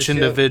with On the each ship.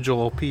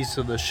 individual piece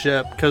of the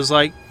ship, because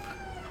like.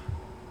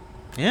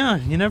 Yeah,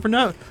 you never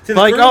know. To the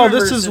Like, crew oh,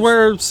 members, this is it's-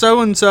 where so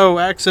and so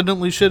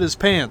accidentally shit his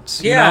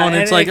pants. Yeah, you know? And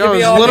it's and like, it could oh, be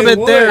it's a all little new bit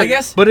wood, there, I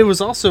guess. but it was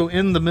also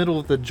in the middle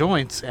of the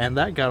joints, and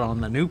that got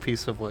on the new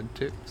piece of wood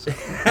too. So.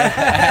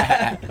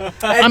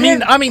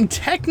 I mean,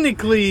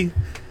 technically,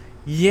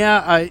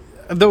 yeah.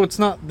 Though it's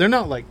not, they're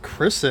not like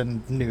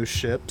christened new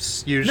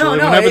ships usually.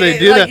 Whenever they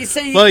do like that, you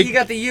say, like you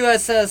got the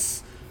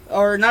USS,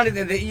 or not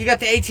even you got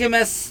the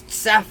HMS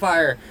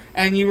Sapphire,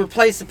 and you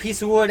replace a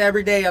piece of wood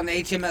every day on the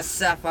HMS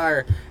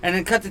Sapphire, and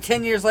then cut to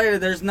 10 years later,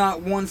 there's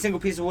not one single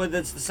piece of wood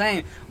that's the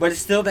same, but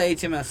it's still the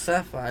HMS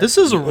Sapphire. this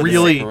is a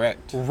really,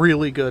 correct.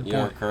 really good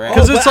You're point. correct.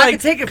 Because Oh, it's but I like,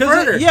 could take it 'cause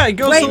further. yeah, it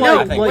goes Wait, to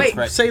no, like,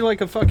 wait. say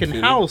like a fucking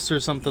house or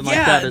something like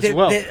Yeah, that as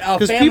well. that a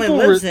Because family people,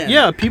 lives in.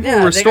 yeah, people Yeah,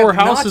 they restore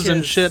got houses and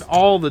notches. shit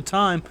all the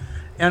time,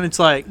 and it's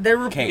like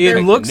Can't it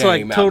take looks the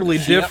like name out totally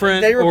of the ship.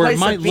 different, They or replace it the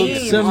might look beam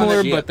on the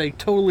similar, ship. but they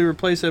totally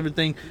replace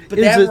everything. But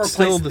Is they haven't it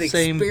still replaced the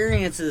same?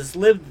 experiences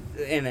lived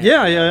in it.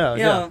 Yeah, yeah, You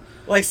yeah. know,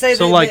 like say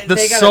So, they, like, the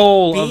they got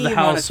soul a of the beam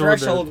house on or a the-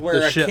 threshold where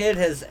the a ship. kid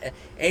has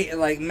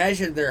like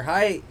measured their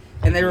height,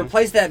 and they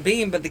replaced that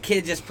beam, but the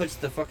kid just puts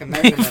the fucking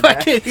He measurement back.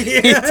 fucking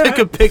he took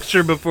a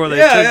picture before they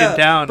Yeah, took yeah. it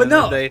down. But and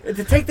no, then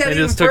to take that they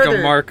even just took a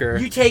further, marker.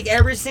 you take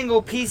every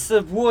single piece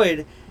of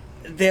wood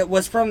that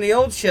was from the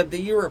old ship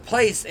that you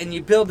replaced, and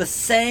you build the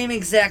same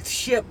exact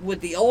ship with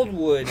the old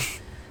wood.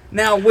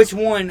 Now, which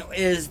one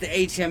is the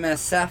HMS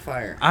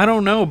Sapphire? I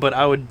don't know, but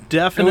I would It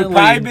definitely, would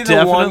probably be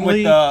the one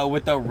definitely.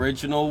 with the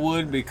original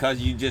wood because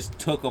you just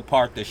took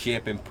apart the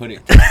ship and put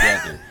it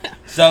together.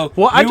 So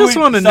Well, I you just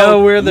would- want to so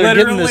know where they're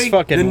getting this literally, the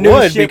fucking new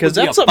wood, ship because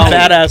would be that's a some boat.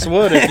 badass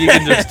wood if you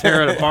can just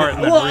tear it apart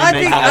and then Well, I remake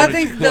think it. I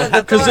think the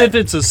Because thought- if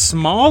it's a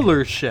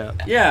smaller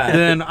ship, Yeah.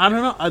 then I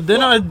don't know.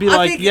 Then I'd be I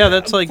like, think yeah,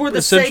 that's like for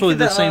the sake essentially of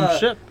the same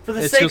ship. For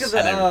the It's sake just of the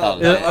I never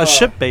thought of a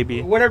ship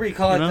baby. whatever you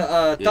call You it,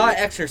 know? the thought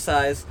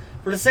exercise.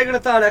 For the sake of the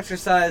thought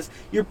exercise,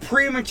 you're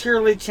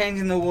prematurely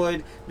changing the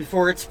wood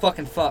before it's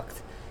fucking fucked.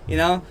 You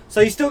know,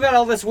 so you still got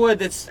all this wood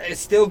that's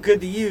it's still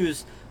good to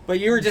use, but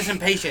you were just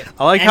impatient.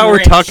 I like and how we're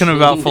rich. talking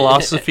about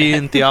philosophy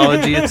and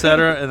theology,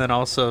 etc., and then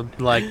also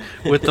like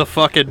with the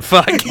fucking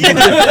fuck.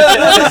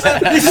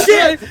 the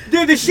shit,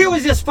 dude. The shit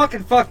was just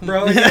fucking fucked,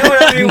 bro. You know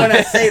what I mean when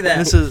I say that.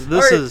 This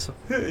is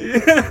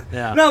Alright.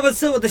 yeah. No, but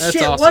so the That's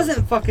shit awesome.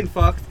 wasn't fucking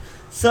fucked.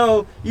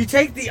 So you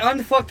take the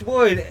unfucked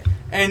wood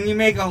and you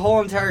make a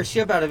whole entire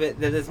ship out of it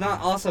that is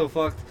not also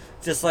fucked,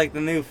 just like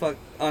the new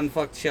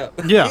unfucked ship.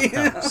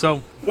 Yeah.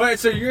 So Wait,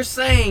 so you're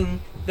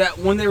saying that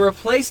when they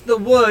replace the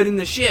wood in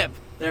the ship,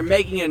 they're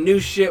making a new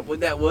ship with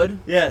that wood?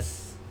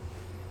 Yes,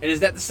 And is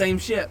that the same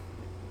ship?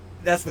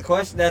 that's the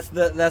question. That's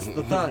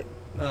the thought.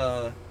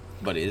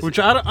 But is which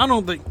it? I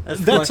don't think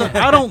That's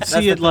I don't That's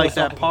see the it like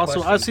that philosophical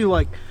possible. I question. see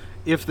like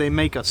if they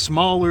make a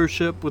smaller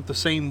ship with the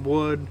same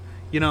wood,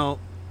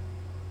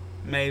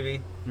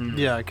 Maybe.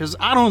 yeah, because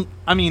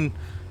I mean,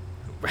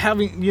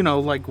 having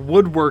like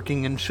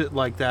woodworking and shit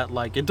like that,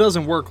 like it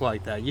doesn't work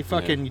like that. You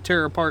fucking you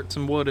tear apart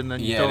some wood and then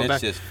you Yeah, throw it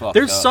that's back. just fucked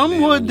There's up, some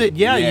man. wood that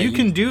you you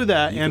can do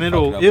that you and can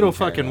fuck it it'll up and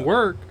tear it fucking up.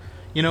 work,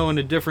 in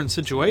a different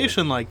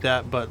situation like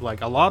that. But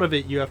like a lot of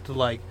it, you have to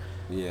like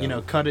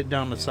cut it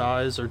down to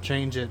size or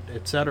change it,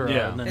 etc.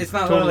 Yeah. And then It's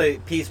not totally- literally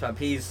piece by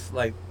piece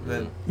like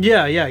the.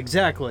 Yeah,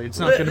 exactly. It's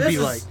not going to This be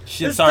is- like.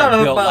 Shit this started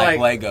started built about,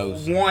 like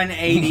Legos.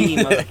 180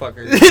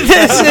 motherfuckers.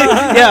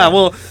 Yeah,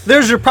 well,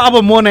 there's your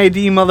problem, 1AD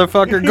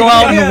motherfucker. Go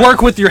out and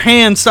work with your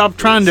hands. Stop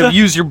trying to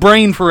use your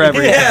brain for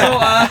everything.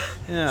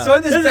 Yeah. So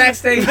in this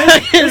backstage,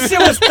 This shit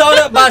was thought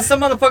up by some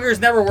motherfucker who's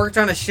never worked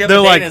on a ship They're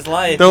a day like, in his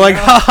life.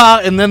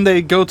 haha, and then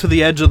they go to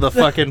the edge of the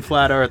fucking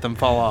flat Earth and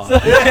fall off.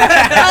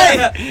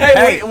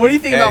 hey, what do you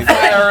think about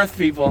flat Earth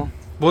people?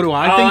 What do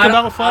I think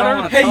about flat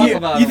Earth? Hey, Talk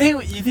about you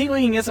them. think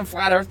we can get some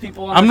flat Earth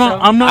people on I'm the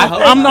not. show? I'm not. I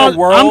hope I'm the not.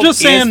 world I'm just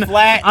is saying.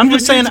 flat. I'm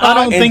just saying. I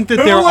don't And think that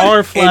who there would-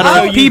 are flat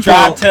until Earth you people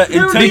drive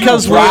until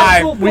because you we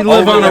drive live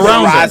over on the a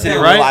round, horizon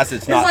and right? realize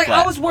it's It's not like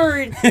flat. I was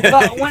worried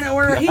about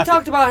when he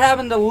talked about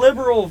having the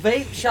liberal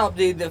vape shop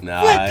dude that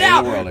Nah, flipped ain't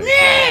out the world ain't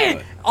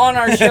flat. on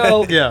our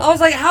show. Yeah. I was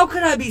like, how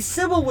could I be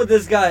civil with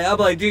this guy? I'm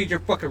like, dude, you're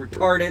fucking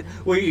retarded.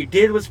 What you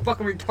did was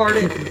fucking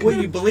retarded. What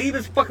you believe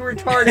is fucking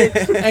retarded.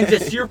 And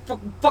just you're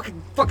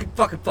fucking fuck.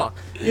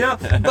 You know?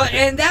 But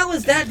and that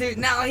was that dude.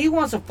 Now he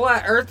wants a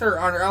flat earther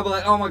on her. I'll be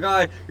like, oh my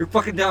god, you're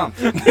fucking dumb.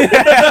 I don't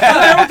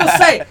know what to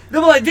say.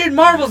 They'll be like, dude,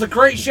 Marvel's a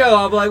great show.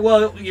 I'll be like,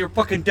 well, you're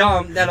fucking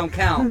dumb. That don't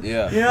count.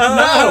 Yeah. You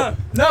know?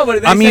 No,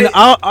 but I mean, say,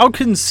 I'll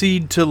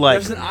concede to like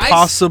There's an ice-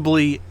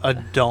 possibly a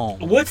dome.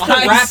 What's the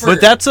Ice. rapper?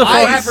 But that's a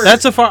far, rapper-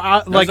 that's a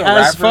far like a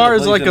as rapper far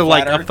that as like believes a in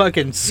like flat a Earth?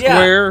 fucking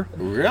square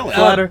Really?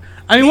 flatter.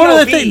 I mean, what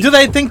do they POV. think? Do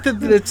they think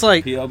that it's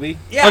like PLB?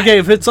 Yeah. okay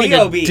if it's like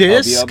POB. a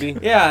disc?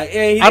 BLB? Yeah,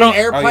 he I don't- did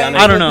airplane. Oh,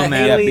 yeah, I don't know, with the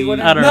man. Haley, Yeah,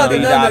 whatever. I don't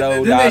no,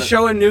 know. then they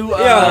show a new.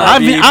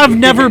 I've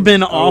never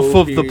been off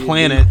of the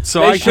planet,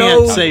 so They I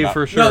can't show- say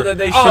for sure. No, that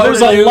they But show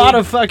there's a a new- lot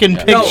of fucking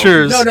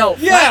pictures. No.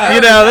 Yeah.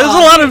 You know, there's a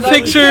lot of Like, you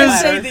pictures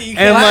can't say that you and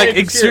can't like have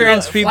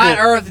experienced people. Flat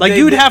Earth, Like they-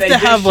 you'd have they to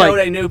just have showed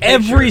like a new picture.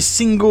 every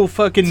single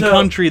fucking So,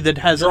 country that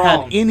has drawn.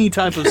 had any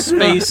type of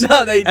space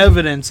No, they-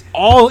 evidence,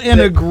 all in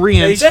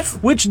agreement, that's-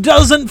 which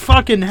doesn't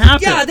fucking happen.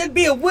 Yeah, there'd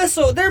be a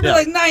whistle. There'd be Yeah.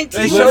 like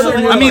 19 They show their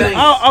whistles. new I mean, things.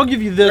 I'll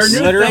give you this.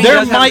 Their new thing There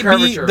does have might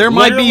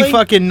be curvature.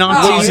 fucking Oh,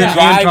 Nazis yeah. in Drive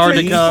to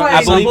Antarctica these or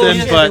places. something,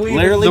 Bullshit but that we-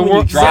 Literally, the when you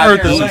world, the drive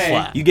Earth there, isn't away.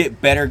 flat. you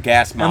get better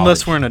gas mileage.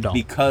 Unless we're in a dome.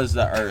 Because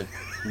the Earth.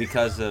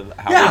 Because of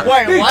how Yeah,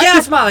 Earth- dude,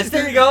 gas mileage.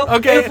 There you go.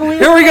 Okay, If we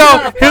here we were go. on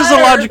a Here's the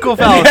flat logical Earth,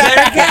 fallacy.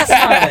 better gas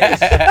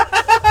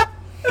mileage.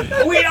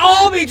 We'd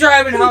all be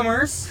driving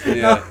Hummers.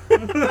 Yeah.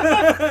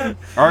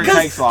 Or it Because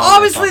takes longer or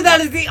obviously something.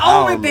 that is the I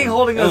only don't thing know.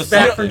 holding It us was back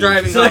something. from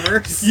driving So,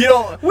 Hummers. You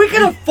don't. We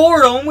can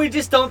afford them. We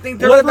just don't think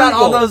they're What about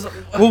all frugal.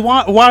 those?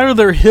 Well, why are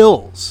there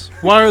hills?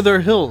 Why are there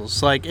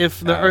hills? Like if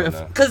the I don't if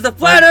know. Because the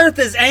flat Earth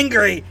is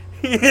angry.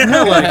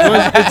 no,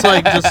 like it's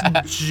like just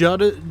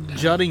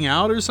jutting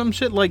out or some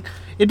shit. Like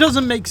it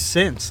doesn't make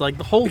sense. Like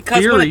the whole Because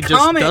when theory a just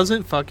comet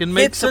doesn't fucking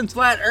make It's a sense.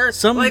 flat Earth.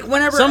 Some like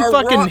whenever some a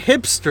fucking rock-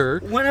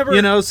 hipster, whenever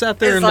you know, sat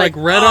there it's and like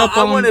like, read "Oh, up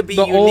I on wanna be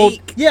the old.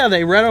 unique." Yeah,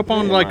 they read up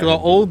on like the right.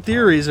 old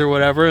theories or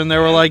whatever, and they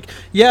were like,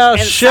 yeah, And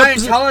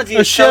Scientology a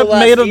is so ship last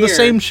made of the year.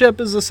 same ship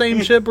is the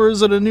same ship, or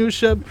is it a new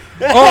ship?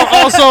 Oh,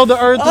 also the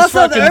Earth is Also,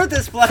 fucking the Earth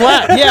is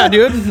flat. Yeah,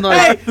 dude.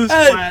 Like,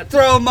 Hey,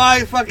 throw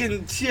my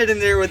fucking shit in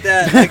there with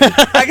that.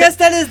 Like, I guess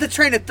that is the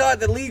train of thought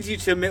that leads you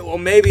to admit, well,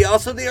 maybe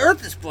also the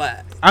Earth is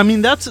flat. I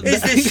mean, that's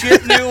Is this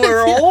shit new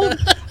or old?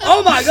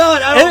 Oh my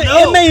God, I don't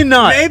know. It may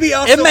not. Maybe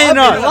also it may up in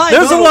not. life.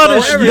 There's a lot of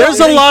Whatever. there's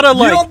a lot of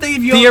You like don't think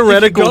if you-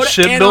 theoretical if you go to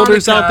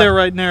shipbuilders out Antarctica, there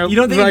right now. You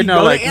don't think right if you now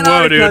go like to whoa,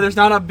 Antarctica, dude, there's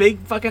not a big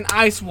fucking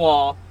ice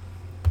wall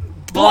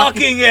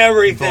blocking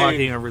everything.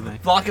 blocking everything.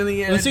 blocking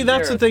the air? And see,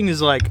 that's the thing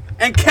is like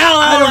And Cal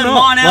I Al don't and know.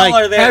 Mon Al Like,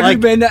 are there. Have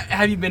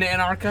you been to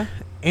Antarctica?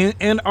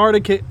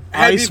 Antarctica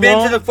Have ice you been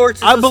wall. to the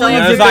Fortress I of believe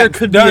Solitude? that There's there like-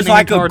 could be there's an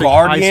like a Antarctic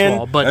guardian. ice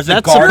wall, but There's a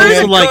that's guardian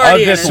supposed to like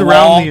of this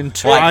surround wall, the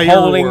entire like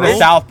holding world. the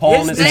South Pole.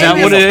 His and name Is that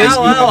is what it is?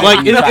 Kal-El.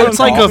 Like it's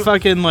like a Kal-El.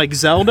 fucking like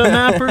Zelda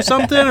map or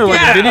something, or like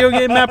Yeah. a video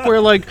game map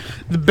where like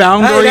the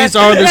boundaries that's-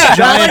 are this yeah.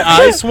 giant Like,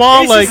 ice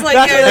wall. it's Like, just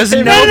like, has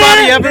yeah,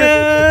 nobody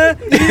ever?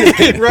 You just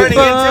keep running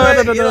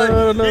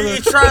into it.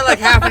 You try like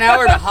half an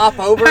hour to hop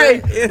over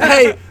it.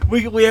 Hey,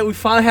 we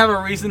finally have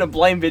a reason to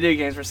blame video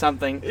games for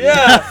something.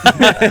 Yeah.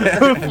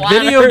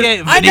 Video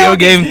game I know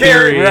game these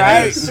theory.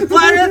 barriers. The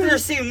flat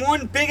earthers seen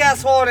one big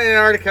ass hole in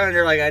Antarctica and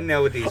they're like, I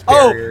know what these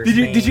Oh, barriers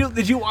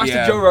did you watch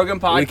Yeah, the Joe Rogan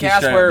we can podcast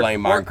straight where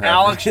blame Minecraft.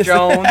 Alex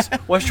Jones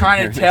was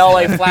trying to tell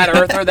a flat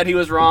earther that he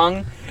was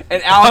wrong,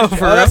 And Alex,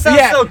 that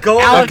sounds so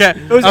gold. Alex,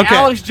 it was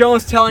Alex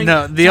Jones telling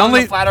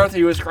the flat earther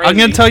he was crazy. I'm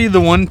gonna tell you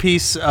the one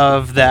piece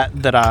of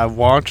that I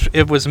watched.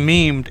 It was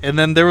memed, and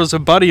then there was a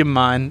buddy of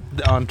mine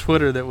on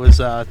Twitter that was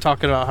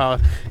talking about how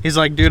he's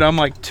like, dude, I'm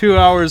like 2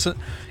 hours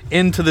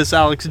into this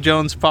Alex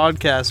Jones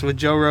podcast with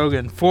Joe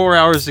Rogan, 4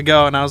 hours to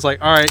go, and I was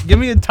like, all right, give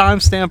me a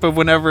timestamp of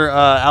whenever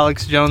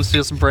Alex Jones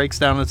just breaks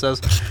down and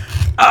says,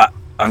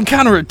 I'm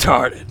kind of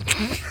retarded.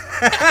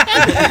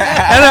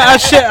 And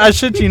I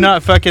shit you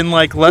not, fucking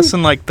like less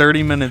than like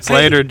 30 minutes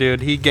later, dude,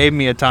 he gave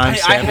me a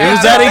timestamp. It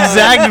was that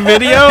exact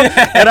video,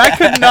 and I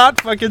could not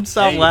fucking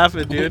stop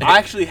laughing, dude. I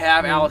actually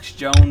have Alex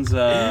Jones'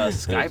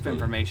 Skype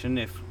information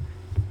if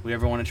we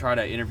ever want to try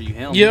to interview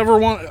him. You ever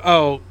want?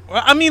 Oh,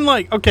 I mean,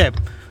 like, okay.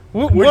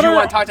 Would you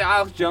want to talk to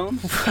Alex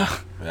Jones?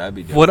 That'd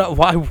be dope.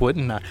 Why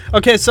wouldn't I?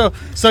 Okay, so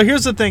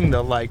here's the thing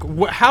though. Like,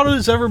 how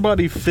does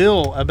everybody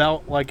feel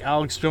about like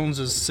Alex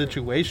Jones's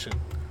situation?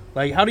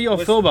 Like, how do y'all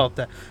feel about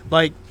that?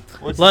 Like,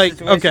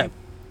 okay,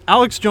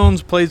 Alex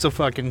Jones plays a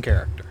fucking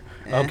character.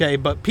 Okay,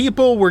 but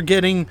people were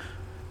getting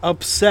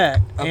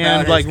upset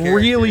and like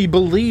really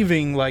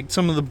believing like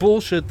some of the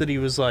bullshit that he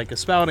was like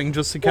espouting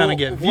just to kind of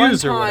get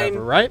views or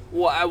whatever, right?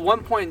 Well, at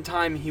one point in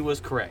time, he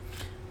was correct.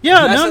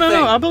 Yeah,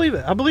 no, I believe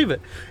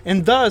it.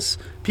 And thus,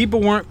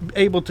 people weren't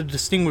able to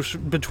distinguish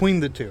between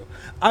the two.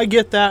 I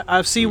get that.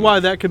 I see why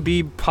that could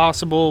be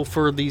possible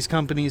for these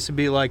companies to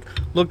be like,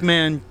 look,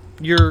 man,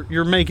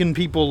 you're making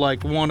people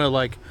like want to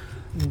like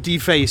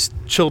deface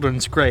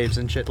children's graves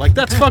and shit. Like,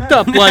 that's fucked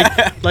up.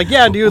 Like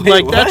yeah, dude,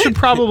 like that should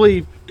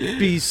probably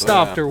be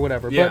stopped or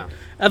whatever. Yeah.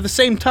 But at the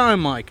same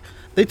time, like,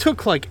 they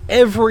took like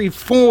every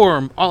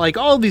form, like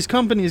all these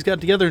companies got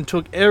together and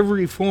took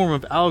every form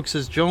of Alex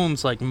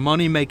Jones like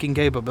money making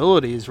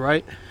capabilities,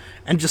 right,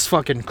 and just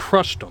fucking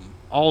crushed them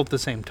all at the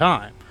same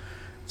time.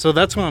 So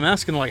that's what I'm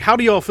asking. Like, how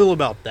do y'all feel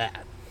about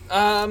that?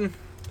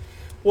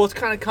 Well, it's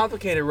kind of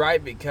complicated,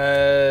 right?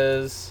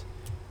 Because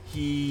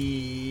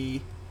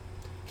he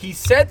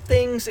said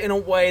things in a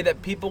way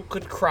that people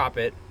could crop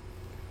it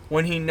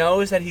when he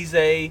knows that he's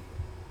a.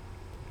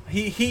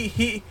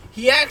 He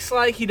acts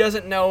like he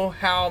doesn't know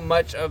how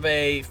much of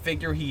a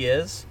figure he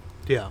is.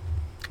 Yeah.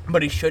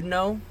 But he should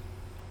know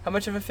how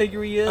much of a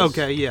figure he is.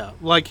 Okay, yeah.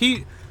 Like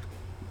you're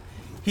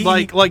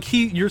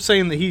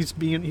saying that he's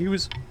being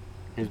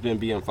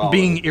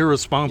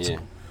irresponsible.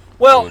 Yeah.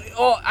 Well,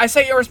 I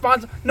say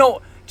irresponsible.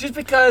 No, just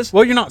because.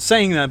 Well, you're not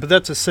saying that, but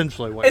that's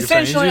essentially what you're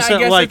saying. Essentially, I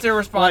guess it's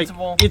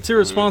irresponsible. Like, it's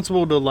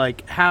irresponsible to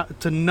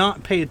to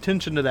not pay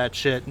attention to that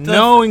shit,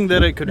 knowing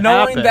that it could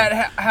happen,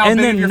 how and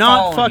big then your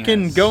not following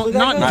fucking is.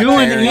 not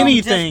doing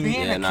anything. Just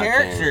being a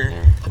character.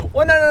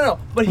 Well, no.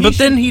 But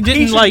then he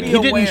didn't should be he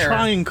didn't aware.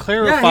 try and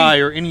clarify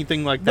or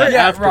anything like that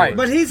Yeah, afterwards. right.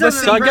 But he's so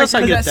I guess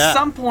I get that.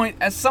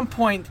 At some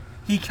point,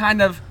 he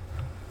kind of.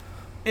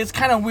 It's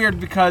kind of weird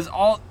because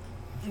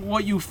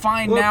what you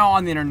find now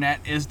on the internet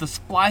is the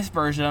spliced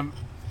version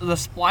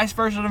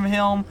of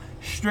him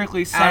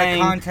strictly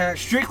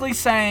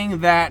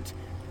saying that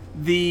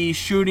the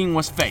shooting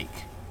was fake.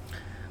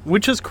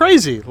 Which is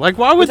crazy. Like,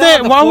 why would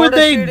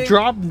they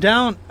drop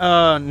down?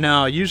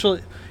 No,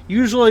 usually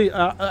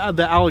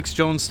the Alex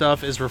Jones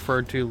stuff is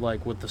referred to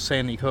like with the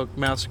Sandy Hook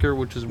massacre,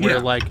 which is where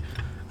like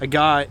a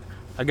guy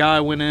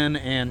went in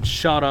and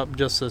shot up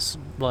just this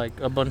like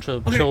a bunch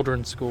of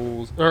children's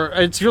schools, or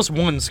it's just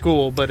one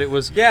school, but it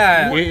was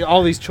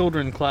all these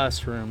children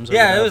classrooms.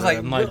 Yeah, it was like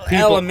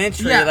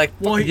elementary,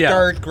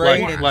 third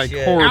grade, like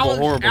shit.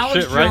 horrible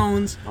Alex shit, right?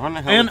 Jones,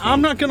 and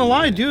I'm not gonna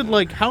lie, dude.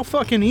 Like, how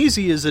fucking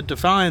easy is it to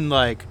find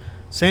like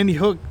Sandy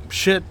Hook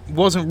shit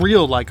wasn't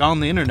real, like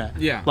on the internet?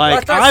 Yeah.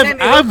 Like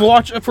I've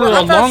watched it for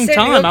a long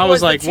time. I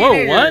was like,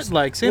 whoa, what?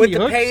 Like Sandy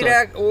Hook? With the paid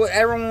act,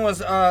 everyone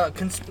was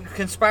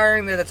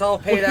conspiring that it's all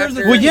paid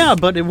actors. Well, yeah,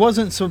 but it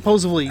wasn't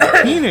supposedly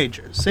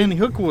teenagers. Sandy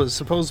Hook was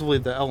supposedly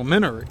the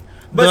elementary.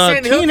 But the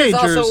Sandy Hook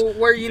teenagers is also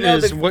where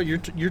is what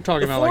you're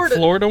talking about, like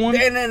Florida one.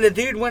 And then the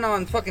dude went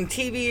on fucking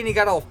TV and he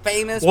got all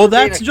famous. Well,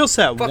 that's just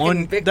that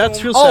one. Victim. That's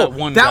just that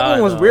one. That guy,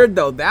 one was though. weird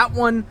though. That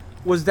one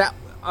was that.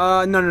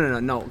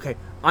 No. Okay.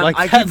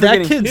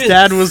 That kid's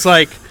dad was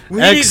like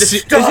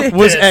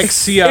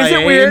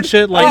ex-CIA and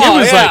shit. Like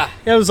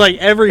it was like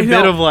every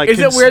bit of like. Is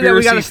it weird that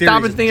we got to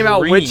stop and think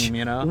about which? I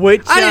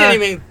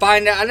didn't even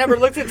find out. I never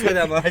looked into it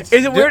that much.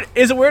 Is it weird?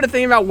 Is it weird to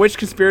think about which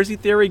conspiracy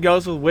theory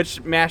goes with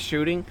which mass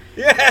shooting?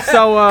 Yeah.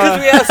 So because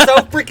we have so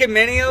freaking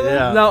many of them.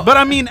 Yeah. No, but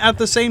I mean, at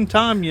the same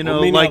time, many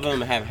of them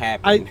have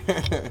happened.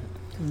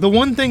 The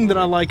one thing that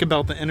I like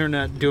about the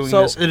internet doing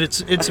this, and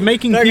it's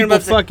making people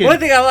fucking. One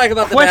thing I like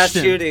about the mass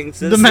shootings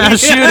is the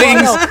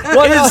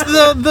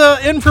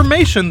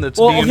information that's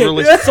being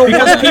released.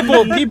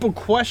 Because people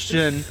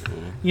question,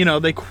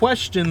 they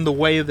question the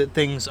way that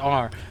things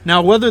are.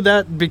 Now, whether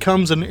that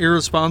becomes an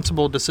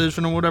irresponsible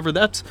decision or whatever,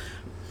 that's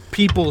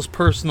people's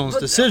personal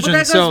decision.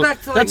 But so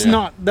back to, that's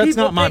not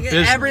my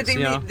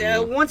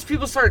business. Once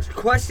people start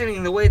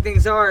questioning the way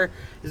things are,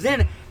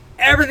 then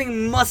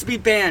everything must be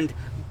banned.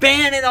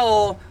 Ban it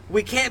all.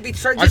 We can't be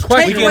just We take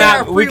away our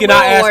cannot. We free cannot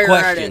will ask while you're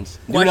at questions.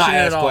 it. Do not Question it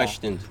ask all.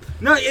 questions.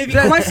 No, if you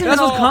question that's it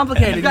all, what's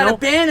complicated, you gotta you know?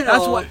 ban it That's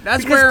all. what-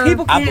 that's because where-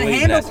 people I can't believe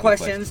handle that's the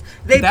questions.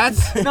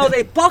 question.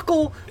 They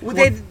buckle.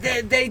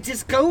 They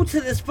just go to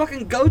this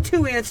fucking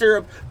go-to answer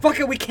of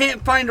fucking. We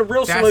can't find a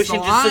real That's solution.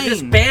 the So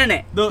just line. ban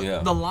it.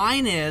 The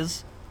line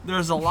is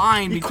there's a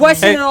line. You between-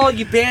 question it all.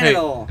 You ban Hey, it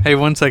all. hey,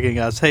 1 second,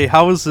 guys. Hey,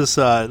 how was this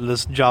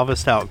this Java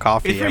Stout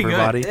coffee, It's pretty good.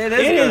 everybody? It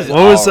It is. is good.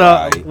 What was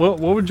alright. what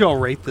would y'all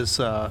rate this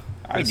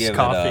I this give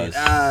coffee? it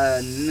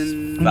a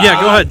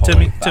Yeah, go ahead,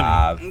 Timmy.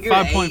 5.5. Give it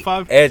an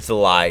 5.5. It's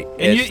light.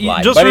 And It's you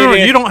light. just But remember,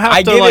 it is, you don't have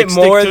I to give like it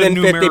more stick to a than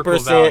numerical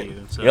 50%. value.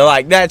 So. You're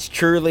like, that's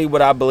truly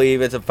what I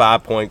believe. It's a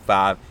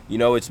 5.5. You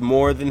know, it's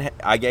more than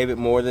I gave it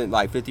more than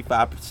like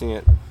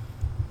 55%.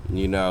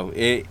 You know,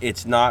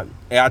 it's not.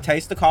 I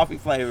taste the coffee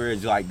flavor.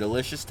 It's like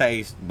delicious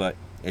taste, but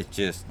it's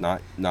just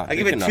not. I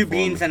give thick it enough 2 for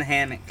beans me, and a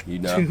hammock. You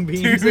know, Two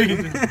beans.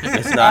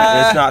 it's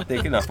not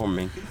thick enough for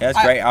me. That's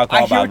great I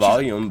alcohol hear by what you're-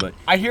 volume, but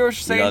I hear what you're you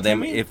saying, know,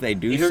 Timmy. if they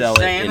do You hear what sell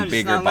you're it saying? I'm in just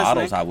bigger not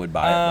bottles, listening. I would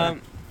buy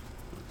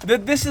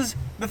it. This is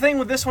the thing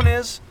with this one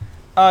is,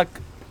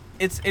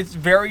 it's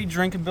very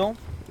drinkable.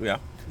 Yeah.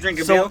 Drink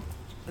a So- bill.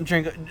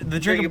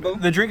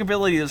 The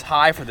drinkability is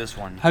high for this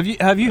one. Have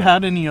you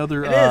had any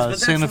other It is, but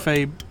that's Santa a-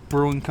 Fe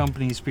Brewing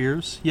Company's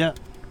beers yet?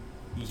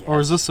 Or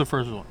is this the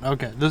first one?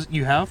 Okay, this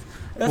you have.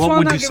 That's What why I'm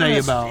would not you giving say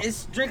it- about?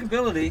 It's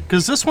drinkability.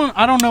 Because this one,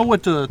 I don't know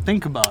what to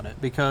think about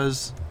it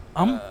because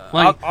I'm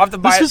like, I'll have to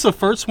buy this it. is the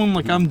first one.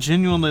 Like, I'm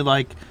genuinely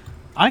like,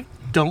 I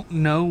don't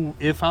know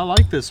if I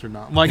like this or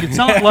not. Like, it's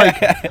not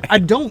like I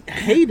don't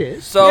hate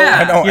it. So Yeah.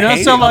 I don't You know,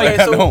 hate so it, like,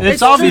 but I don't-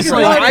 it's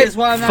obviously drinkability is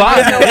why I'm not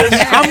five. gonna go with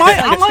it.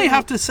 I might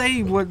have to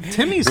say what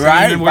Timmy's saying.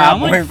 Right, Where I'm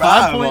like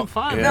 5.5.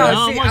 5.5. Yeah. No, You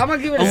know, see, I'm like I'm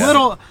gonna give it a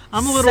little.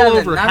 I'm a little 7,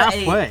 over not an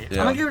 8. halfway. Yeah.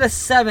 I'm gonna give it a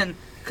 7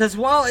 because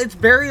while it's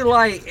very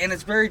light and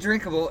it's very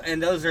drinkable,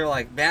 and those are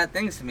like bad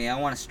things to me. I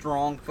want a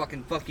strong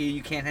fucking fuck you.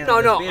 You can't handle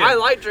this beer. I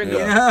like drinking.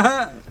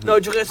 Yeah. No,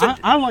 listen,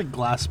 I like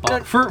glass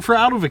bottle for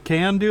out of a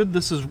can, dude.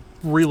 This is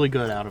really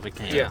good out of a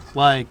can. Yeah.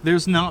 Like,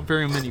 there's not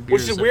very many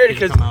beers. which is that weird can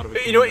because come out of a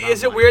you know, can that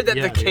is I'm it like, weird that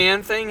yeah, the dude.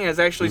 can thing has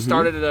actually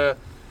started a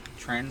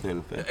Trend.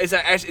 it's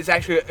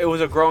actually it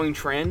was a growing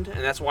trend,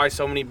 and that's why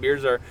so many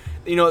beers are.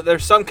 You know,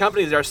 there's some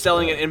companies that are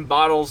selling it in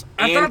bottles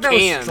I and thought that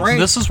was cans. strange.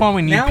 This is why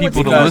we need Now it's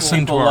people to because listen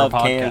to people our love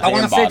cans podcast. I want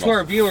to and say to bottles.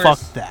 our viewers. Fuck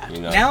that.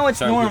 You know, Now it's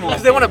certain normal. people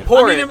Because they want to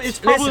pour I mean, it. it's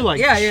probably Listen, like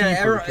yeah,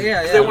 cheaper.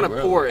 yeah. They want to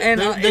really. pour it. And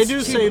They it's do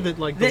cheap. say that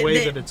like the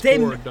way that it's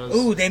poured does.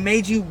 Ooh, they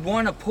made you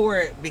want to pour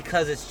it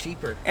because it's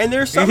cheaper. And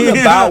there's something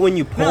about when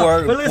you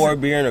pour but listen, pour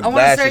beer in a I wanna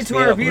glass. say it's to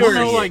being our able to viewers-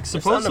 Well, no, see it. like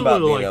There's something supposedly, about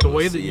being like able the to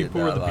way that see you it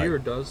pour that the I like. beer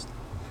does.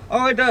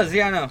 Oh, it does.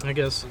 Yeah, I know. I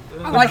guess.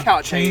 I like how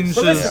it tastes. changes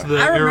But listen, the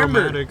I remember-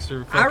 aromatics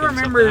or I fucking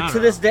remember something. to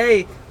this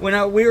day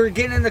when we were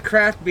getting into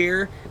craft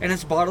beer and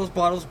it's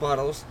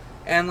bottles,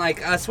 and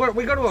like I swear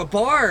we go to a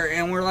bar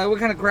and we're like, what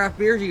kind of craft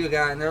beer do you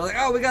got? And they're like,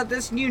 oh, we got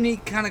this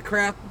unique kind of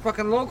craft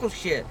fucking local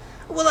shit.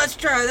 Well, let's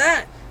try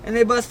that. And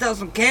they bust out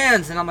some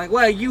cans, and I'm like,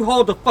 well, you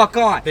hold the fuck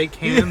on. They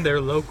can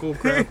their local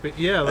craft beer.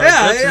 Yeah, like,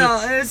 Yeah, that's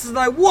yeah, and it's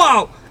like,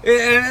 whoa,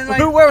 and like,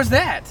 Where was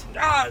that?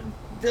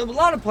 a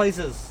lot of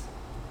places.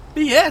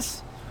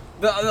 BS.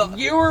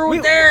 You were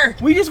there.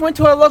 We just went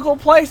to a local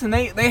place and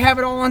they have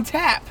it all on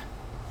tap.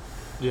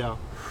 Yeah,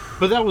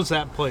 but that was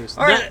that place.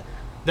 All right.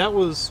 That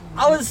was.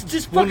 I was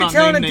just We'll fucking not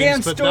telling a name damn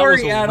names, but that was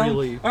story, a Adam.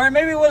 really- All right,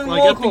 maybe it wasn't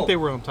Like, local. I think they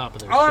were on top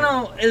of their All I shit.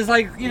 know is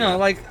like, you know,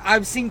 like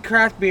I've seen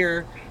craft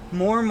beer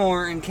more and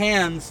more in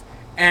cans,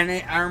 and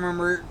I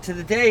remember to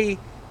the day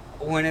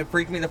when it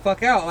freaked me the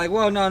fuck out. Like,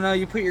 well, no,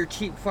 you put your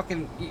cheap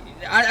fucking.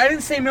 I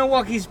didn't say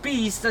Milwaukee's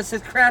Beast. I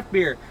said craft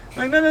beer.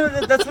 Like, no,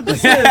 that's what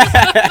this is.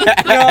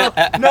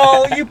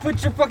 No, you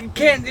put your fucking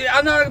can.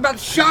 I'm not about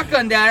to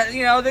shotgun that.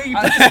 You know, you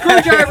put the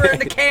screwdriver in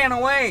the can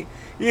away.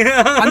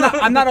 Yeah.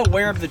 I'm not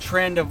aware of the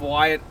trend of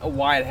why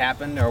it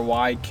happened or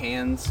why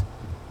cans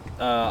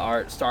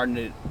are starting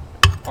to,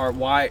 or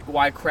why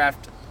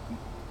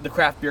the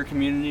craft beer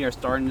community are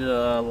starting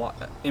to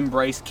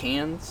embrace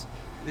cans.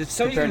 It's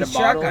so you compared can to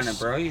shotgun bottles. it,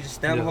 bro. You just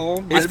stab a Yeah.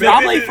 hole. It's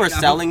probably for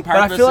selling But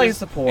I purposes. feel like it's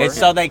the pour. It's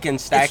so they can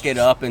stack it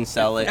up and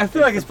sell it. I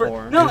feel like it's for-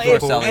 no, and for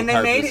it, selling and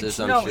they made purposes,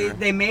 it. I'm No, sure.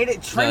 they made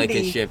it So they can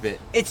trendy. ship it.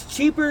 It's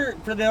cheaper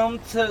for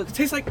them to. It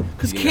tastes like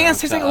because Yeah, cans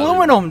taste to like other-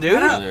 aluminum,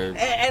 dude. other-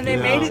 and they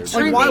yeah, made it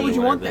other trendy. Why would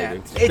you want whatever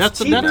that? they do. It's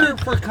cheaper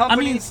for I mean,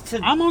 companies to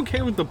I'm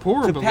okay with the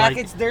pour, but package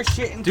like, their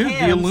shit in dude, cans.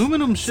 the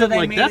aluminum so shit, they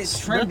like made it that's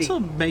trendy. a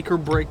make or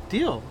break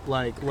deal.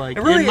 Like It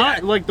really-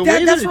 like the that-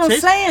 way that's that it what I'm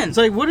tastes. saying. It's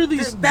like, what are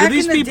these? Back do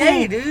these in the people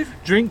day, dude.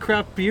 drink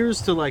craft beers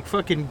to like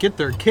fucking get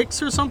their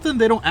kicks or something?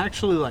 They don't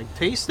actually like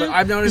taste it. But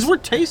I've noticed- because we're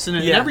tasting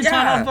it. Yeah. And every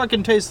time I Yeah.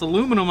 fucking taste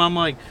aluminum, I'm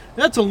like,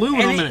 that's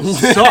aluminum And and,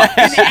 it- it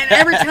sucks. and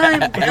every time,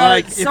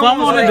 Like, if I someone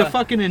was wanted like, to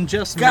fucking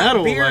ingest got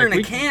metal, beer like in a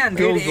we can,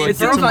 go, dude, like, it get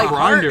sounds some like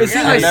grinder. art. It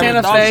seems like I never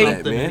Santa thought Fe- of that,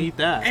 something and man. eat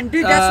that. And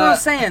dude, that's what Uh, I'm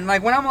saying.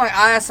 Like when I'm like,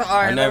 I saw, all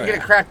right, let never me get a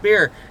have. craft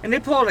beer, and they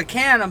pull out a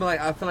can, I'm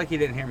like, I feel like you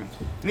didn't hear me.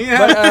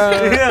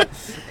 Yeah. But,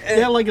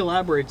 yeah, like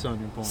elaborates on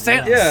your point.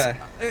 yeah.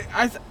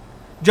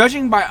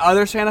 Judging by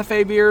other Santa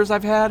Fe beers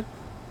I've had,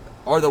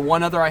 or the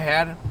one other I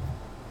had,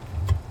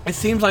 it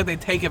seems like they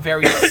take a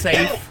very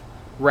safe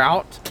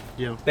route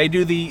Yeah. They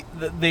do the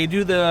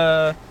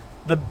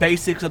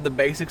basics of the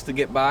basics to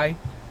get by,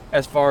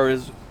 as far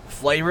as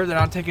flavor. They're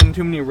not taking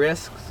too many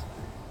risks.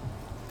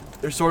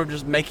 They're sort of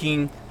just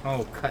making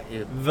cut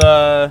you.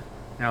 the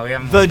No, we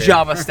haven't.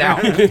 Java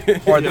Stout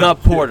or the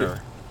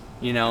Porter.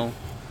 You know,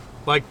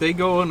 Like they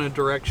go in a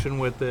direction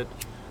with it.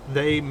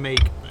 They make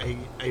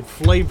a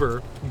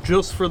flavor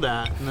just for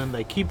that, and then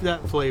they keep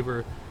that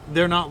flavor.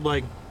 They're not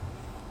like,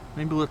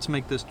 maybe let's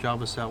make this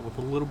Java Stout with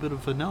a little bit of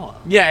vanilla.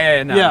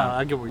 yeah,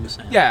 I get what you're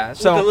saying. yeah.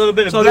 So a little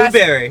bit of so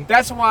blueberry.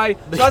 That's why.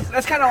 So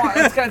that's kind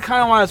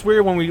of why it's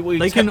weird when we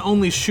They can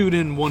only shoot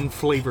in one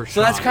flavor shot.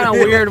 So that's kind of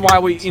weird why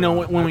we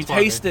when we That's why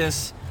taste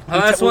this.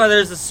 That's why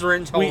there's a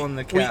syringe hole in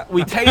the we, cap.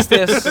 we taste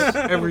this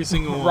every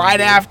single one. right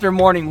after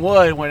Morning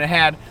Wood, when it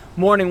had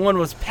Morning Wood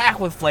was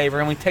packed with flavor,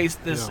 and we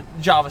taste this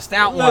Java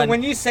Stout Look, one.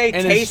 when you say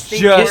and it's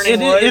tasting just-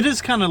 Morning Wood, It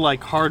is kind of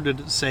like hard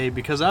to say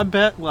because I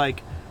bet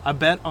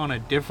on a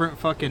different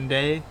fucking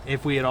day,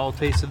 if we had all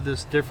tasted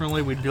this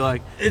differently, we'd be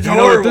like, It's you know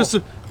what, horrible. this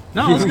is.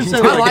 No, I was gonna say,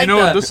 I like, like you know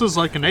what, that. this is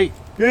like an 8.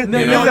 this know?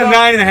 is a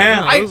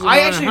 9.5. I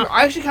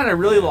actually kind of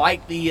really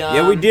like the.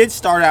 Yeah, we did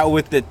start out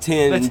with the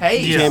 10% The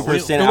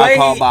taste. The way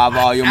alcohol he- by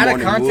volume Out of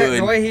Morning context, Wood.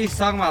 the way he's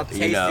talking about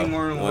tasting You know,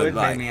 Morning with Wood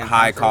like made me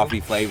high uncomfortable. coffee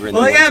flavor. And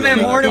Well, then yeah, went to man,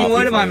 another Morning coffee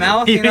Wood in my flavor.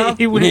 mouth, you know?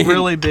 He went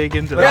really big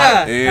into Yeah.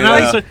 that. Yeah. And I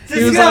was, Just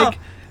he was go. like,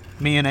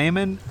 me and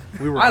Eamon,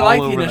 we were I all like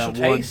the over initial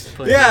that wood taste.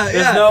 flavor. Yeah, There's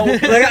yeah. no-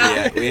 Like,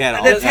 Yeah, we had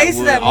all the that taste of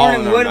wood that all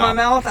Morning in our Wood in my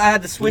mouth. mouth, I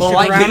had to switch Well, it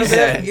like around he a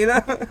said. bit, you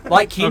know?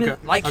 Like Keenan,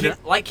 Okay.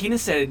 like Keenan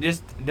said,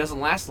 it doesn't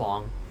last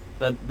long.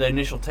 The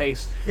initial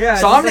taste. Yeah. So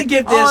it's I'm gonna like,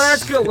 give this. Oh,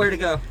 that's good. Where to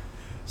go?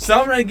 So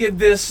I'm gonna give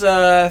this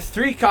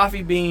 3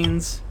 coffee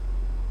beans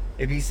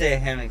If you say a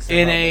hammock, so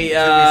in long, a it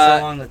took me so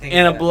long to think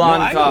in of a that. blonde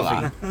No, I ain't coffee.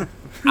 gonna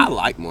lie. I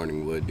like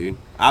Morning Wood, dude.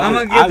 I'm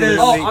gonna give this-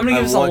 I'm gonna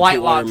give this a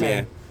light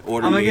latte. I'm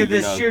gonna give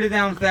this shoot it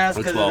down fast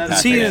with because 12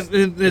 that's See, packets.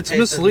 it's Taste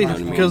misleading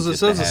is because it just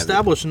to says have it.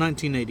 established in It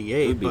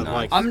 1988, would be but nice.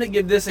 like, I'm gonna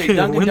give this a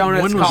Dunkin' When-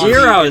 Donuts when was coffee.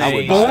 Zero, I in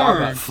was a born.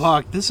 Starbucks.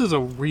 fuck, this is a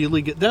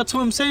really good. That's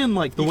what I'm saying.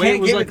 Like the You way it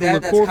can't was give like it that, a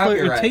that's liqueur flavor, it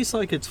copyright. tastes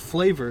like it's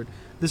flavored.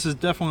 This is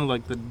definitely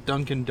like the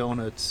Dunkin'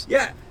 Donuts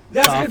Yeah,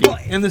 that's a good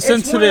coffee point. in the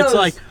sense that one of it's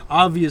those- like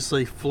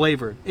obviously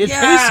flavored. It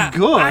Yeah, tastes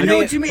good. I know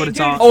what you mean, but it's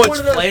dude. all, Oh, One it's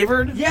of those-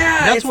 flavored?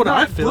 Yeah, That's it's what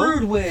I not feel.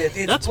 brewed with.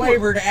 It's That's what-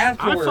 flavored I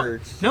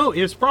afterwards. no,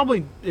 it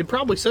probably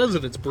says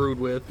that it's brewed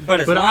with, But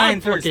it's I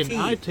lying through its I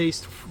teeth.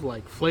 taste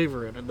like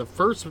flavor in it. The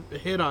first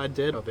hit I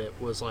did of it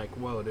was like,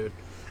 whoa, dude.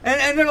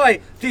 And they're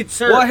like, dude,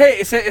 sir. Well, hey,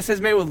 it says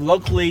made with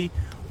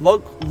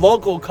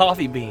local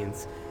coffee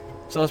beans,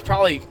 so it's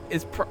probably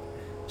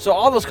so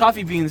all those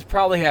coffee beans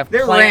probably have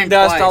They're plant ran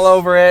dust twice. all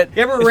over it.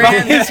 You ever It's ran-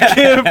 probably- it's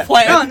good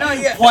plant, No,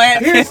 yeah.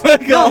 plant. Here's, no,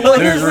 well, here's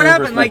There's what room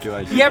happened. for Like,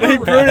 speculation. you ever, They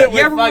brewed it you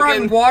with ever run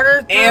fucking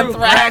water through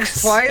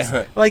anthrax. grounds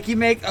twice? Like, you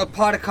make a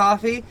pot of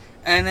coffee,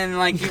 and then,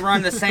 like, you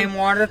run the same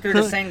water through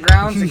the same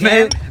grounds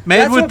again. Made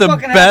That's with what the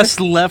fucking best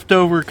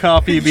leftover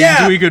coffee beans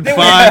Yeah, we could they were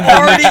find from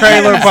already the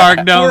trailer used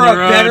park down for the a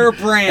road. better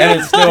brand. And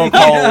it's still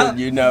cold,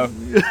 you know,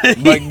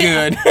 but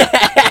good.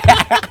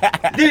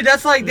 Dude,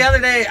 that's like the other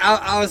day,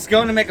 I was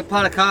going to make a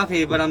pot of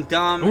coffee, but I'm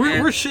dumb. We're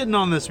and- shitting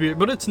on this beer,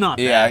 but it's not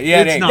Yeah, bad.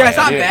 yeah, it's it not ain't- it's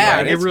not bad.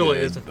 bad. It It's really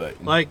good, isn't.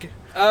 but- Like,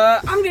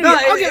 I'll give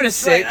it a it's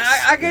 6.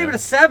 like- I gave it a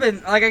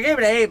 7. Like, I gave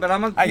it an 8, but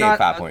I'm gonna I gave not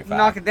 5.5.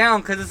 knock it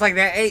down because it's like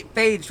that 8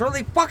 fades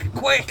really fucking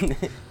quick.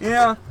 You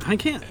know? I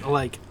can't,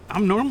 like,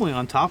 I'm normally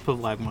on top of,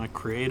 like, my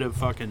creative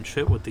fucking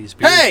shit with these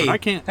beers, Hey! but I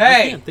can't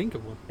think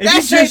of one.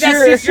 That's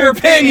just your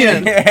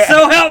opinion.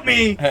 So help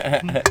me.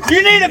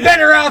 You need a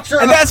better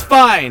outro. And that's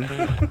fine,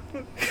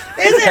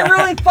 Is it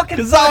really fucking?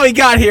 because all we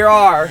got here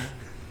are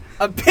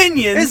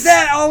opinions Is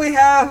that all we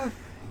have?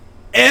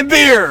 and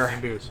beer.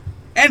 Beers.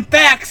 And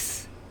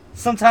facts.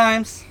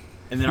 Sometimes.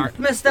 And then our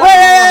Missed out.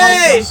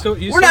 Hey! You still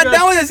We're not got-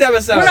 done with this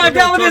episode. We're not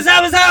done with this You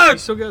episode.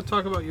 still got to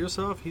talk about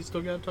yourself. He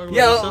still got to talk about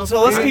Yeah, yourself.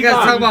 so let's You keep guys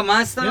on. talk about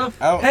my stuff.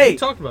 Oh, Hey, You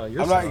talk about I'm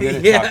yourself. not good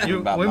at Yeah. talking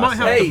about We might have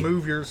myself. Hey. to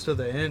move yours to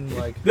the end,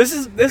 like. this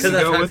is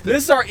Because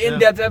this is our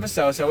in-depth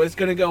episode, so it's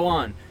gonna go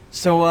on.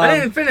 So I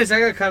didn't finish. I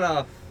got cut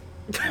off.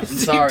 I'm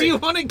sorry. Do you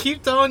want to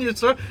keep telling your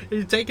story? Are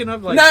you taking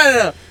up like?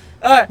 no.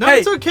 No, Hey,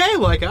 it's okay.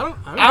 Like I don't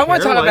I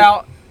want to care, talk like-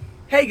 about.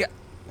 Hey,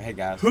 Hey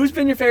guys. who's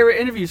been your favorite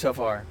interview so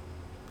far?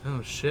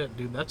 Oh shit,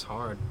 dude, that's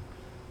hard.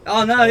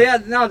 Oh no, yeah,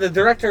 no. The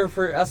director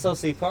for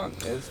SLC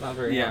Punk. It's not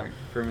very Yeah. hard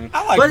for me.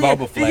 I like But Boba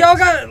yeah, Fett. y'all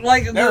got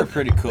like They were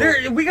pretty cool.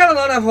 We got a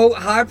lot of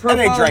high And they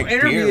profile drank beer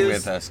interviews.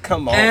 with us.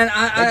 Come on. And They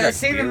I drank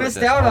seem to beer missed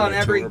with us out on the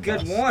every tour good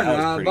bus. one. That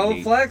was pretty Bo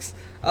neat. Flex,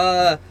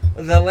 the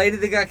lady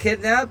that got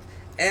kidnapped,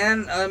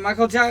 and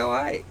Michael J.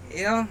 White.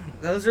 You know,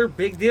 those are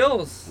big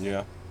deals.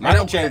 Yeah.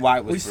 Michael J.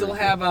 White was We still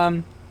pretty have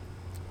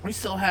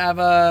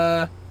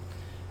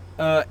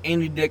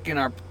Andy Dick in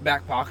our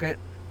back pocket.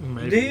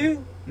 Maybe. Do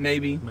you?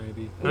 Maybe.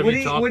 Maybe. Would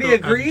he agree have you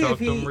if talked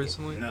to he? him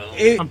recently? No.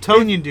 I'm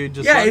telling you, dude.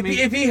 Just Yeah, let if,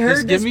 me, if he heard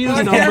just this give me his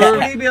podcast, number.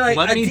 would he be like,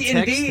 Let me text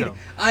indeed, him.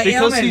 I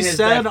Because am in he his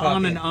said back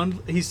on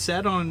pocket. he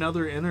said on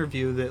another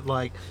interview that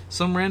like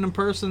some random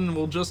person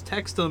will just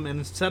text him, and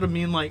instead of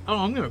being like, "Oh,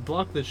 I'm gonna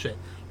block this shit,"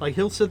 like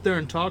he'll sit there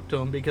and talk to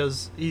him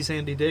because he's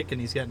Andy Dick and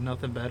he's got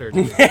nothing better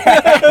to do. like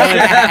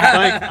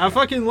I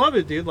fucking love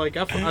it, dude. Like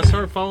I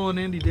started following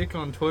Andy Dick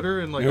on Twitter,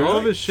 and like all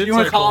of his shit's You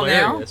want like to call him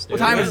now? hilarious, dude.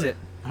 What time is it?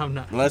 I'm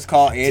not. Let's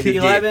call Andy Dick.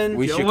 11.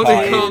 We You should wanna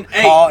call you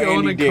Andy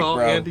wanna Dick, call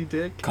bro. Andy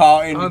Dick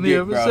Call Andy on the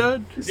Dick, bro.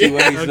 episode? See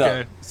what he's Okay.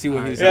 up. See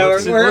what he's Yeah, up.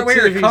 Let's see- let's see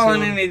we're if he's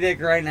calling on. Andy Dick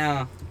right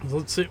now.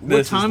 Let's see. What This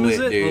is time is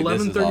lit, it? dude.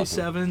 This is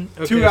 11:37.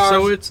 Okay, 2 hours,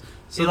 so it's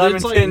 11,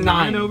 it's like 10,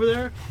 9 9. over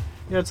there.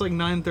 Yeah, it's like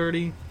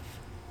 9:30.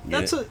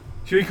 That's a.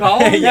 Should we call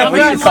him? Yeah, we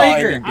put on should call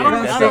speaker. Andy I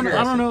don't, Dick. I don't,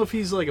 I don't know if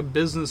he's like a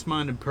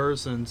business-minded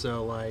person.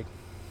 So like,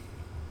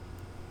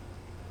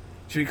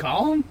 Should we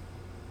call him?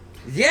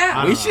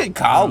 Yeah. We should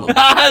call him.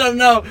 I don't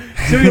know.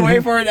 Should we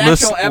wait for an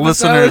actual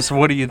episode?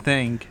 what do you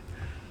think?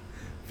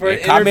 For an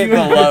Yeah, comment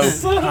interview below.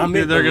 episode?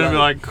 Comment They're gonna be below.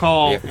 like,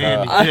 call If,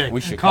 Andy Dick.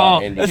 we should call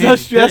call Andy That's Dick so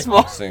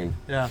stressful. soon.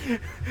 Yeah.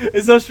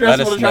 It's so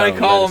stressful us to try know, to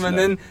call let him us and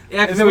know. then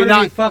Yeah, because then we we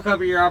not not fuck up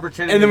your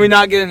opportunity. and then we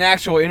not get an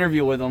actual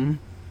interview with him.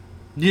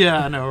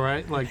 Yeah, I know,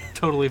 right? Like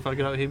totally fuck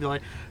it up. He'd be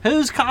like,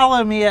 "Who's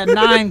calling me at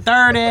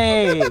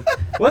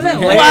 9:30?"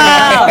 Wasn't it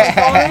Wow.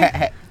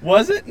 late?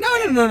 Was it? No.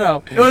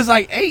 It was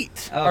like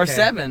 8 or Okay.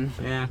 7.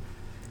 Yeah.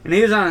 And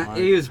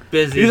he was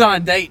busy. He was on a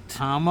date.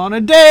 I'm on a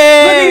Look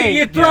date. at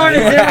you throwing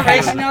his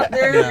information out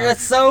there. Yeah.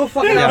 That's so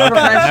fucking Yeah,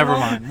 unprofessional. never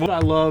mind. What I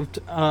loved,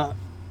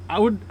 I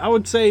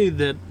would say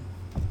that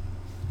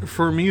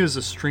for me as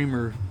a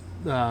streamer,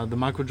 the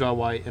Michael Jai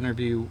White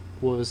interview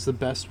was the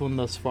best one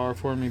thus far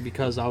for me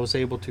because I was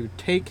able to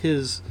take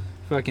his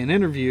fucking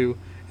interview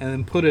and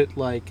then put it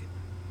like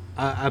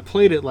I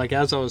played it like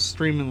as I was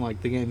streaming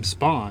like the game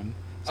Spawn.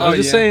 So I was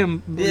just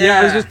saying,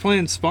 I was just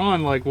playing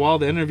Spawn like while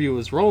the interview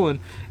was rolling,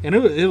 and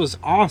it was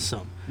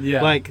awesome.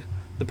 Yeah. Like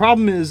the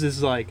problem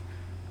is like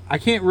I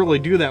can't really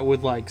do that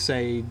with like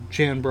say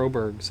Jan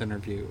Broberg's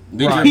interview.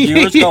 Did your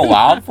viewers go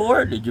wild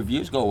for it? Did your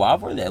viewers go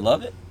wild for it? They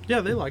love it? Yeah,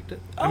 they liked it.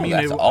 Oh, I mean,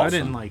 that's I awesome.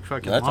 didn't like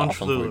fucking That's launch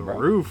awesome through for the you, bro.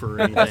 roof or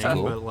anything,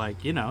 cool. but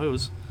like it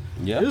was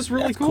Yeah. it was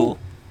really that's cool.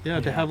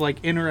 Yeah, to have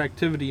like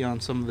interactivity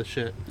on some of the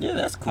shit. Yeah,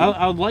 that's cool.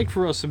 I would like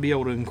for us to be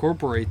able to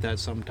incorporate that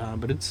sometime,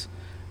 but it's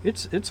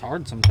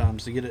hard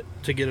sometimes to get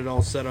it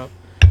all set up.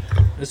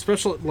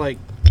 Especially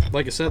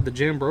like I said, the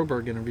Jan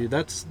Broberg interview.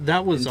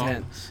 That was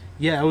Intense.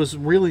 yeah, it was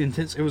really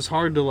intense. It was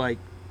hard to like.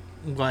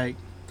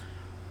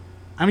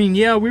 I mean,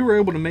 yeah, we were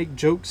able to make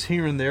jokes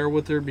here and there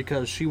with her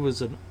because she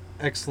was an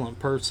excellent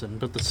person,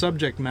 but the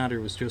subject matter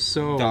was just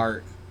so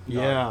Dark.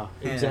 Yeah,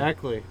 Yeah.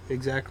 exactly.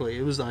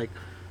 It was like,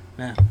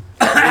 man.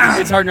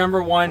 It's our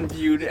number 1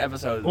 viewed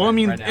episode. Well, I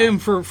mean, right now.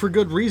 and for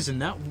good reason.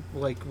 That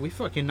like we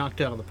fucking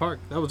knocked it out of the park.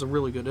 That was a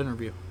really good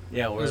interview.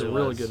 yeah, It was a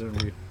really really good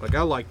interview. Like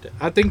I liked it.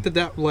 I think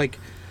that like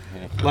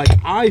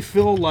I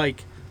feel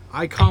like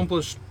I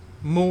accomplished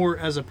more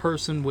as a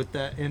person with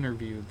that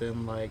interview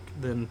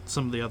than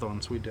some of the other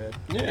ones we did.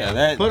 Yeah,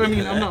 that. But I mean,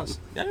 yeah, I'm not.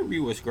 That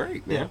interview was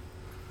great, man.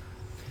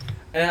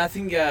 And I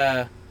think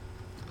I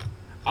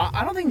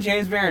don't think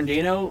James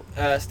Barandino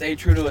stayed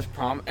true to his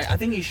promise. I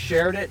think he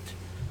shared it,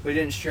 but he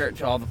didn't share it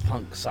to all the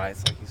punk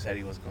sites like he said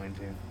he was going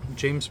to.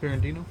 James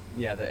Barandino.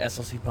 Yeah, the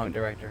SLC Punk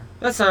director.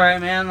 That's all right,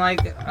 man.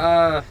 Like,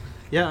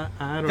 Yeah,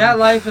 I don't. that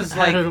life is I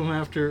like, had him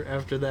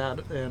after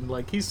that, and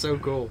like he's so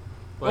cool.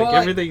 Like Well,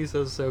 everything he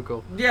says is so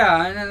cool.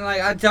 yeah. And then,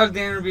 like, I dug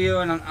the interview,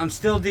 and I'm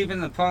still deep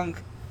in the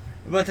punk.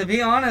 But to be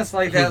honest,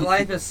 like, that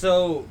life is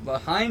so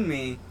behind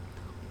me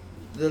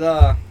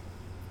that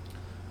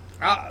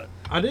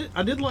I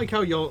did like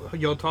how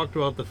y'all talked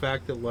about the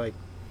fact that like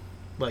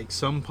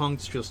some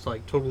punks just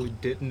like totally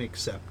didn't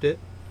accept it.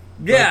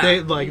 yeah.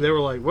 They were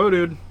like, "Whoa,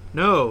 dude,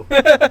 no,"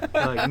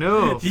 like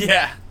no.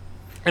 Yeah.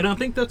 And I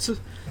think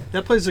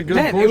that plays a good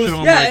Man, it portion was-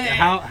 on yeah, like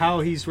and- how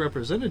he's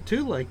represented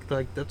too. Like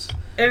that's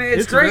and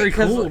it's very great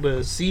because cool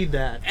to see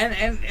that.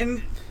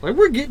 and Like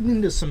we're getting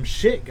into some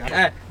shit,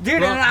 guys. dude,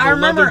 Bro, and the I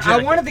remember leather I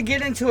jacket. wanted to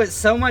get into it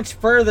so much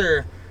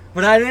further,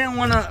 but I didn't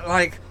want to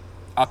like.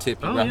 I'll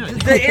tip you, Oh, bro. yeah.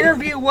 The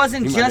interview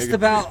wasn't You my just nigga.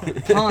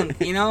 about punk,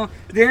 you know.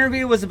 The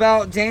interview was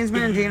about James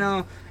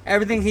Barandino,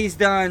 everything he's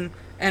done,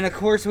 and of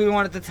course we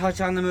wanted to touch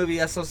on the movie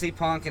SLC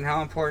Punk and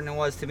how important it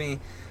was to me.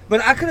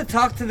 But I could have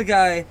talked to the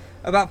guy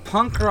about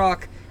punk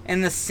rock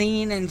and the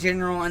scene in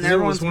general and It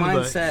everyone's was one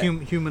mindset. of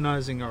the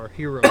humanizing our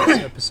heroes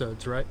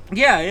episodes, right?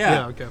 Yeah.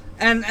 Yeah. Okay.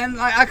 And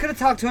I could have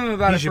talked to him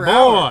about He's it for your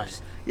boy.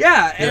 hours.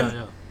 Yeah, and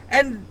Yeah.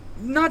 and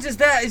not just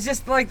that, it's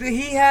just like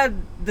he had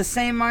the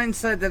same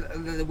mindset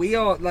that we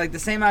all, like the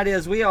same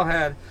ideas we all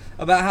had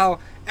about how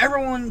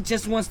everyone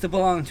just wants to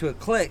belong to a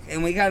clique,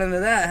 and we got into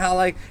that, how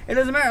like it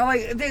doesn't matter,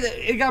 like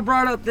it got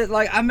brought up that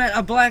like I met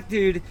a black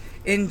dude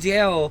in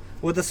jail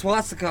with a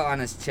swastika on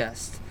his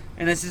chest,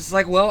 and it's just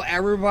like, well,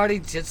 everybody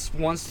just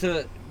wants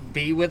to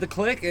be with a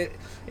clique.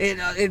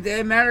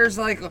 It matters,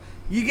 like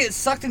you get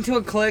sucked into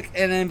a clique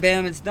and then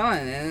bam, it's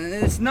done, and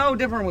it's no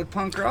different with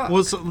punk rock.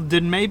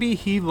 Did maybe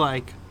he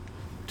like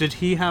Did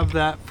he have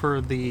that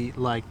for the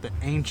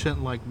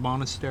ancient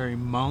monastery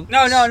monks? No.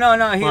 He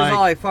was Like- all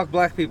like, "Fuck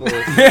black people." I'm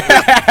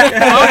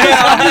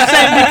just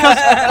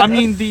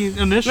saying because the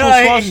initial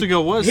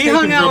swastika was he taken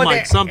hung out from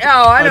with something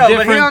I know, a but he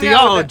different hung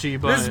theology,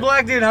 out with this but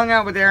black dude hung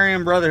out with the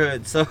Aryan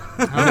Brotherhood, so.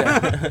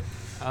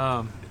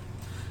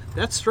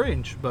 that's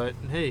strange. But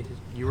hey,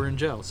 you were in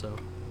jail, so.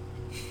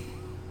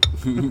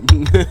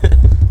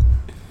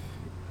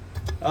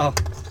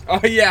 Oh,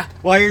 yeah.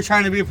 while you're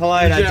trying to be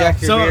polite, I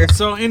jacked your beer.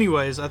 So,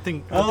 anyways, I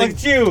think. Oh, look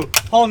at you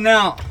holding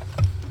out.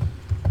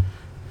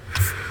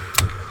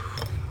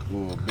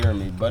 Ooh, beer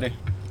me, buddy.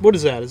 What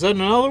is that? Is that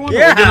another one?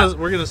 Yeah.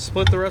 We're gonna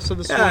split the rest of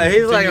this one. Yeah, and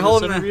he's like continue this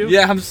holding interview?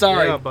 Yeah, I'm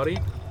sorry. Yeah, buddy.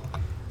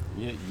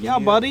 Yeah, Yeah,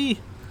 buddy.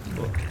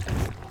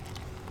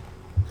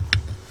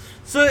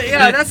 So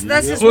yeah, that's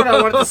just what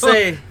I wanted to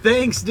say.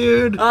 Thanks,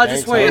 dude. Just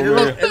Thanks, wait,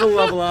 Homer. it'll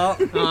level out.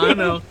 I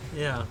know.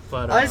 Yeah,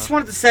 but I just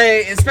wanted to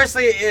say,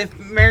 especially if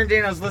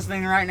Marindino's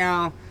listening right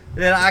now,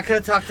 that I could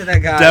have talked to that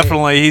guy.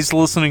 definitely, he's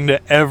listening to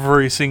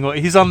every single.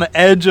 He's on the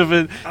edge of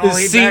it. Oh, His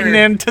he seat in better.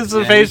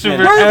 anticipation Yeah,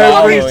 for he's been every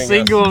following us.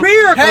 single.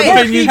 Beer, Opinions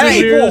and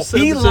beers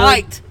he episode.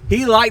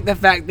 liked the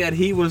fact that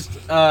he was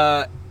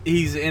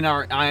he's in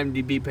our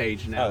IMDb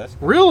page now. Oh, that's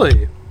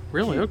Really?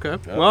 Okay.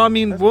 Yeah, Well, I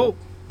mean, that's well,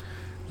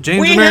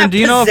 James We have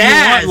Marandino, if you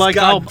pizzazz, want,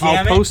 I'll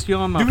goddammit. post you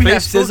on my Do we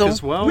have Facebook sizzle?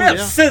 as well. we have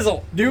yeah.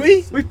 sizzle. Do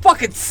we? We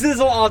fucking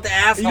sizzle out the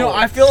asshole. You know,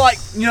 I feel like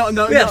no.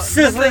 We have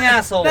sizzling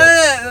assholes.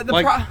 No, the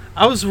Like,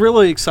 I was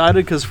really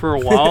excited because for a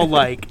while,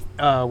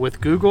 with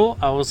Google,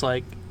 I was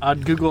like,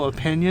 I'd Google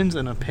opinions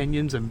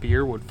and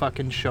beer would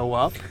fucking show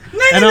up,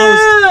 and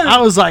I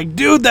was like,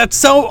 dude, that's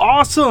so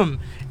awesome.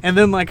 And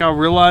then I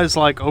realized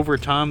over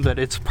time that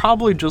it's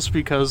probably just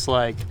because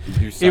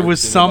it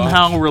was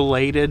somehow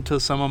related to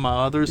some of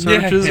my other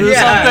searches or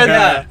Yeah, something.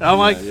 yeah. I'm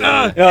like,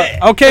 Yeah.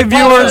 okay,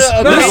 viewers,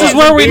 this is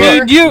where we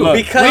need you. Look,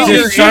 Because we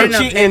you're just search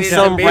in it in a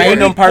some beer. random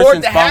We report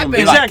person's the phone. Be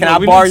habit. like, can I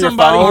we borrow need your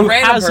somebody phone? who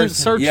Random hasn't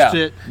person. searched Yeah.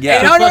 it. Yeah.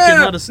 to No, fucking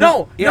let us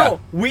know. no.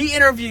 We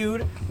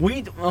interviewed.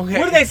 Okay.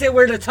 What do they say?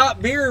 We're the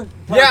top beer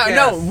podcast. Yeah,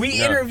 no. We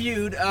Yeah.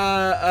 interviewed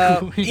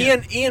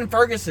Yeah. Ian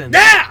Ferguson.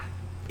 Yeah!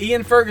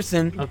 Ian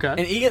Ferguson. Okay. And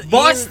Ian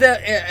Watched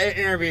the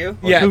interview.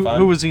 Yeah.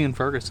 Who was Ian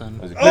Ferguson?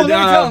 Was it Oh, let me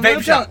tell him, let vape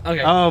me shop. tell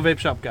Okay. Oh, vape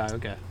shop guy.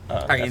 Okay.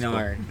 Oh, you know,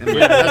 right. I was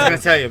gonna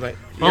tell you, but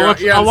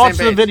I watched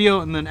the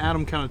video, and then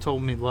Adam kind of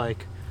told me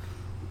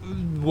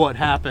what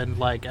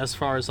happened, as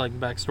far as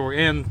backstory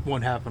and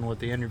what happened with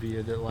the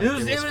interview. That It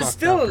was fucked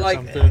still up or like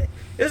something.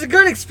 it was a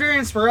good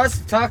experience for us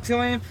to talk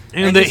to him.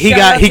 And that just he shout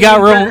got- out he to got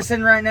Ian real-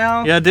 Ferguson right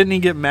now. Yeah, didn't he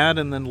get mad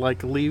and then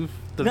leave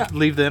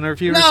the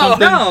interview or No,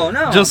 something?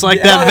 no. Just like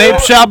Yeah. that vape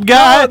shop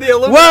guy. No, the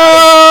Illuminati.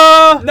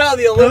 Whoa! No,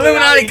 the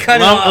Illuminati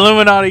cut him off.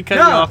 Illuminati cut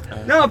you off.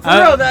 No, for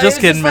real. That just it was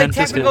kidding, man. Like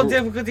Just technical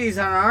kidding. difficulties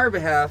on our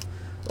behalf.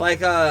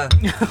 Like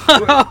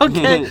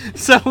Okay,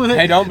 so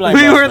Hey, don't blame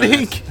we us were for the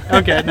this.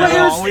 okay. No, Well,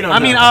 it was- we don't I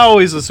mean, know. I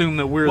always assume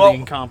that we're Well- the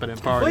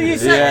incompetent party. well, you here.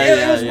 said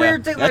Yeah, it was yeah.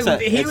 weird. Thing, That's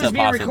like a- he it's was a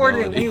being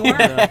recorded and we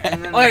possibility. weren't.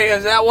 And then- Okay,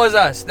 that was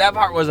us. That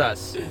part was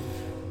us.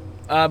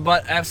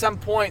 But at some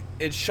point,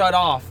 it shut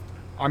off.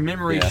 Our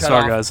memory Yeah. shut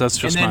Sorry, off. guys, that's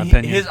just and my then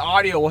opinion. His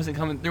audio wasn't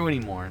coming through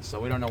anymore, so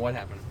we don't know what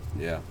happened.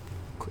 Yeah.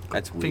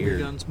 That's Finger weird.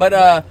 guns.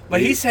 But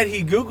he said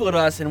he Googled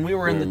us and we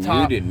were in the We're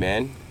top muted,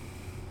 man.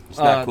 It's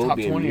not cool top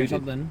being 20 muted. or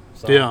something.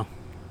 So, Yeah.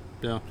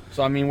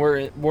 So I mean,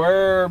 we're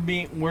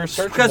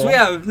searchable Because we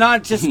have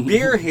not just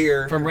beer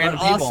here, From random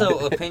but people.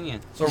 also opinion.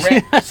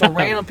 so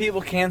random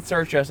people can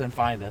search us and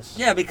find us.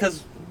 Yeah,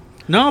 because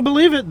No, I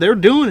believe it. They're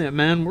doing it,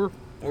 man.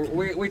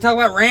 we talk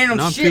about random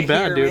Not shit too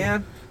bad, here, dude.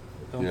 man.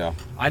 Yeah.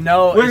 I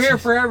know. We're it's here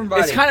just- for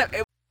everybody. It's kind of.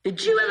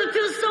 Did you ever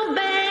feel so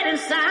bad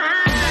inside?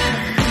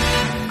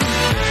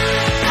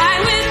 I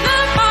with the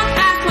funk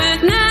back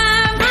with now.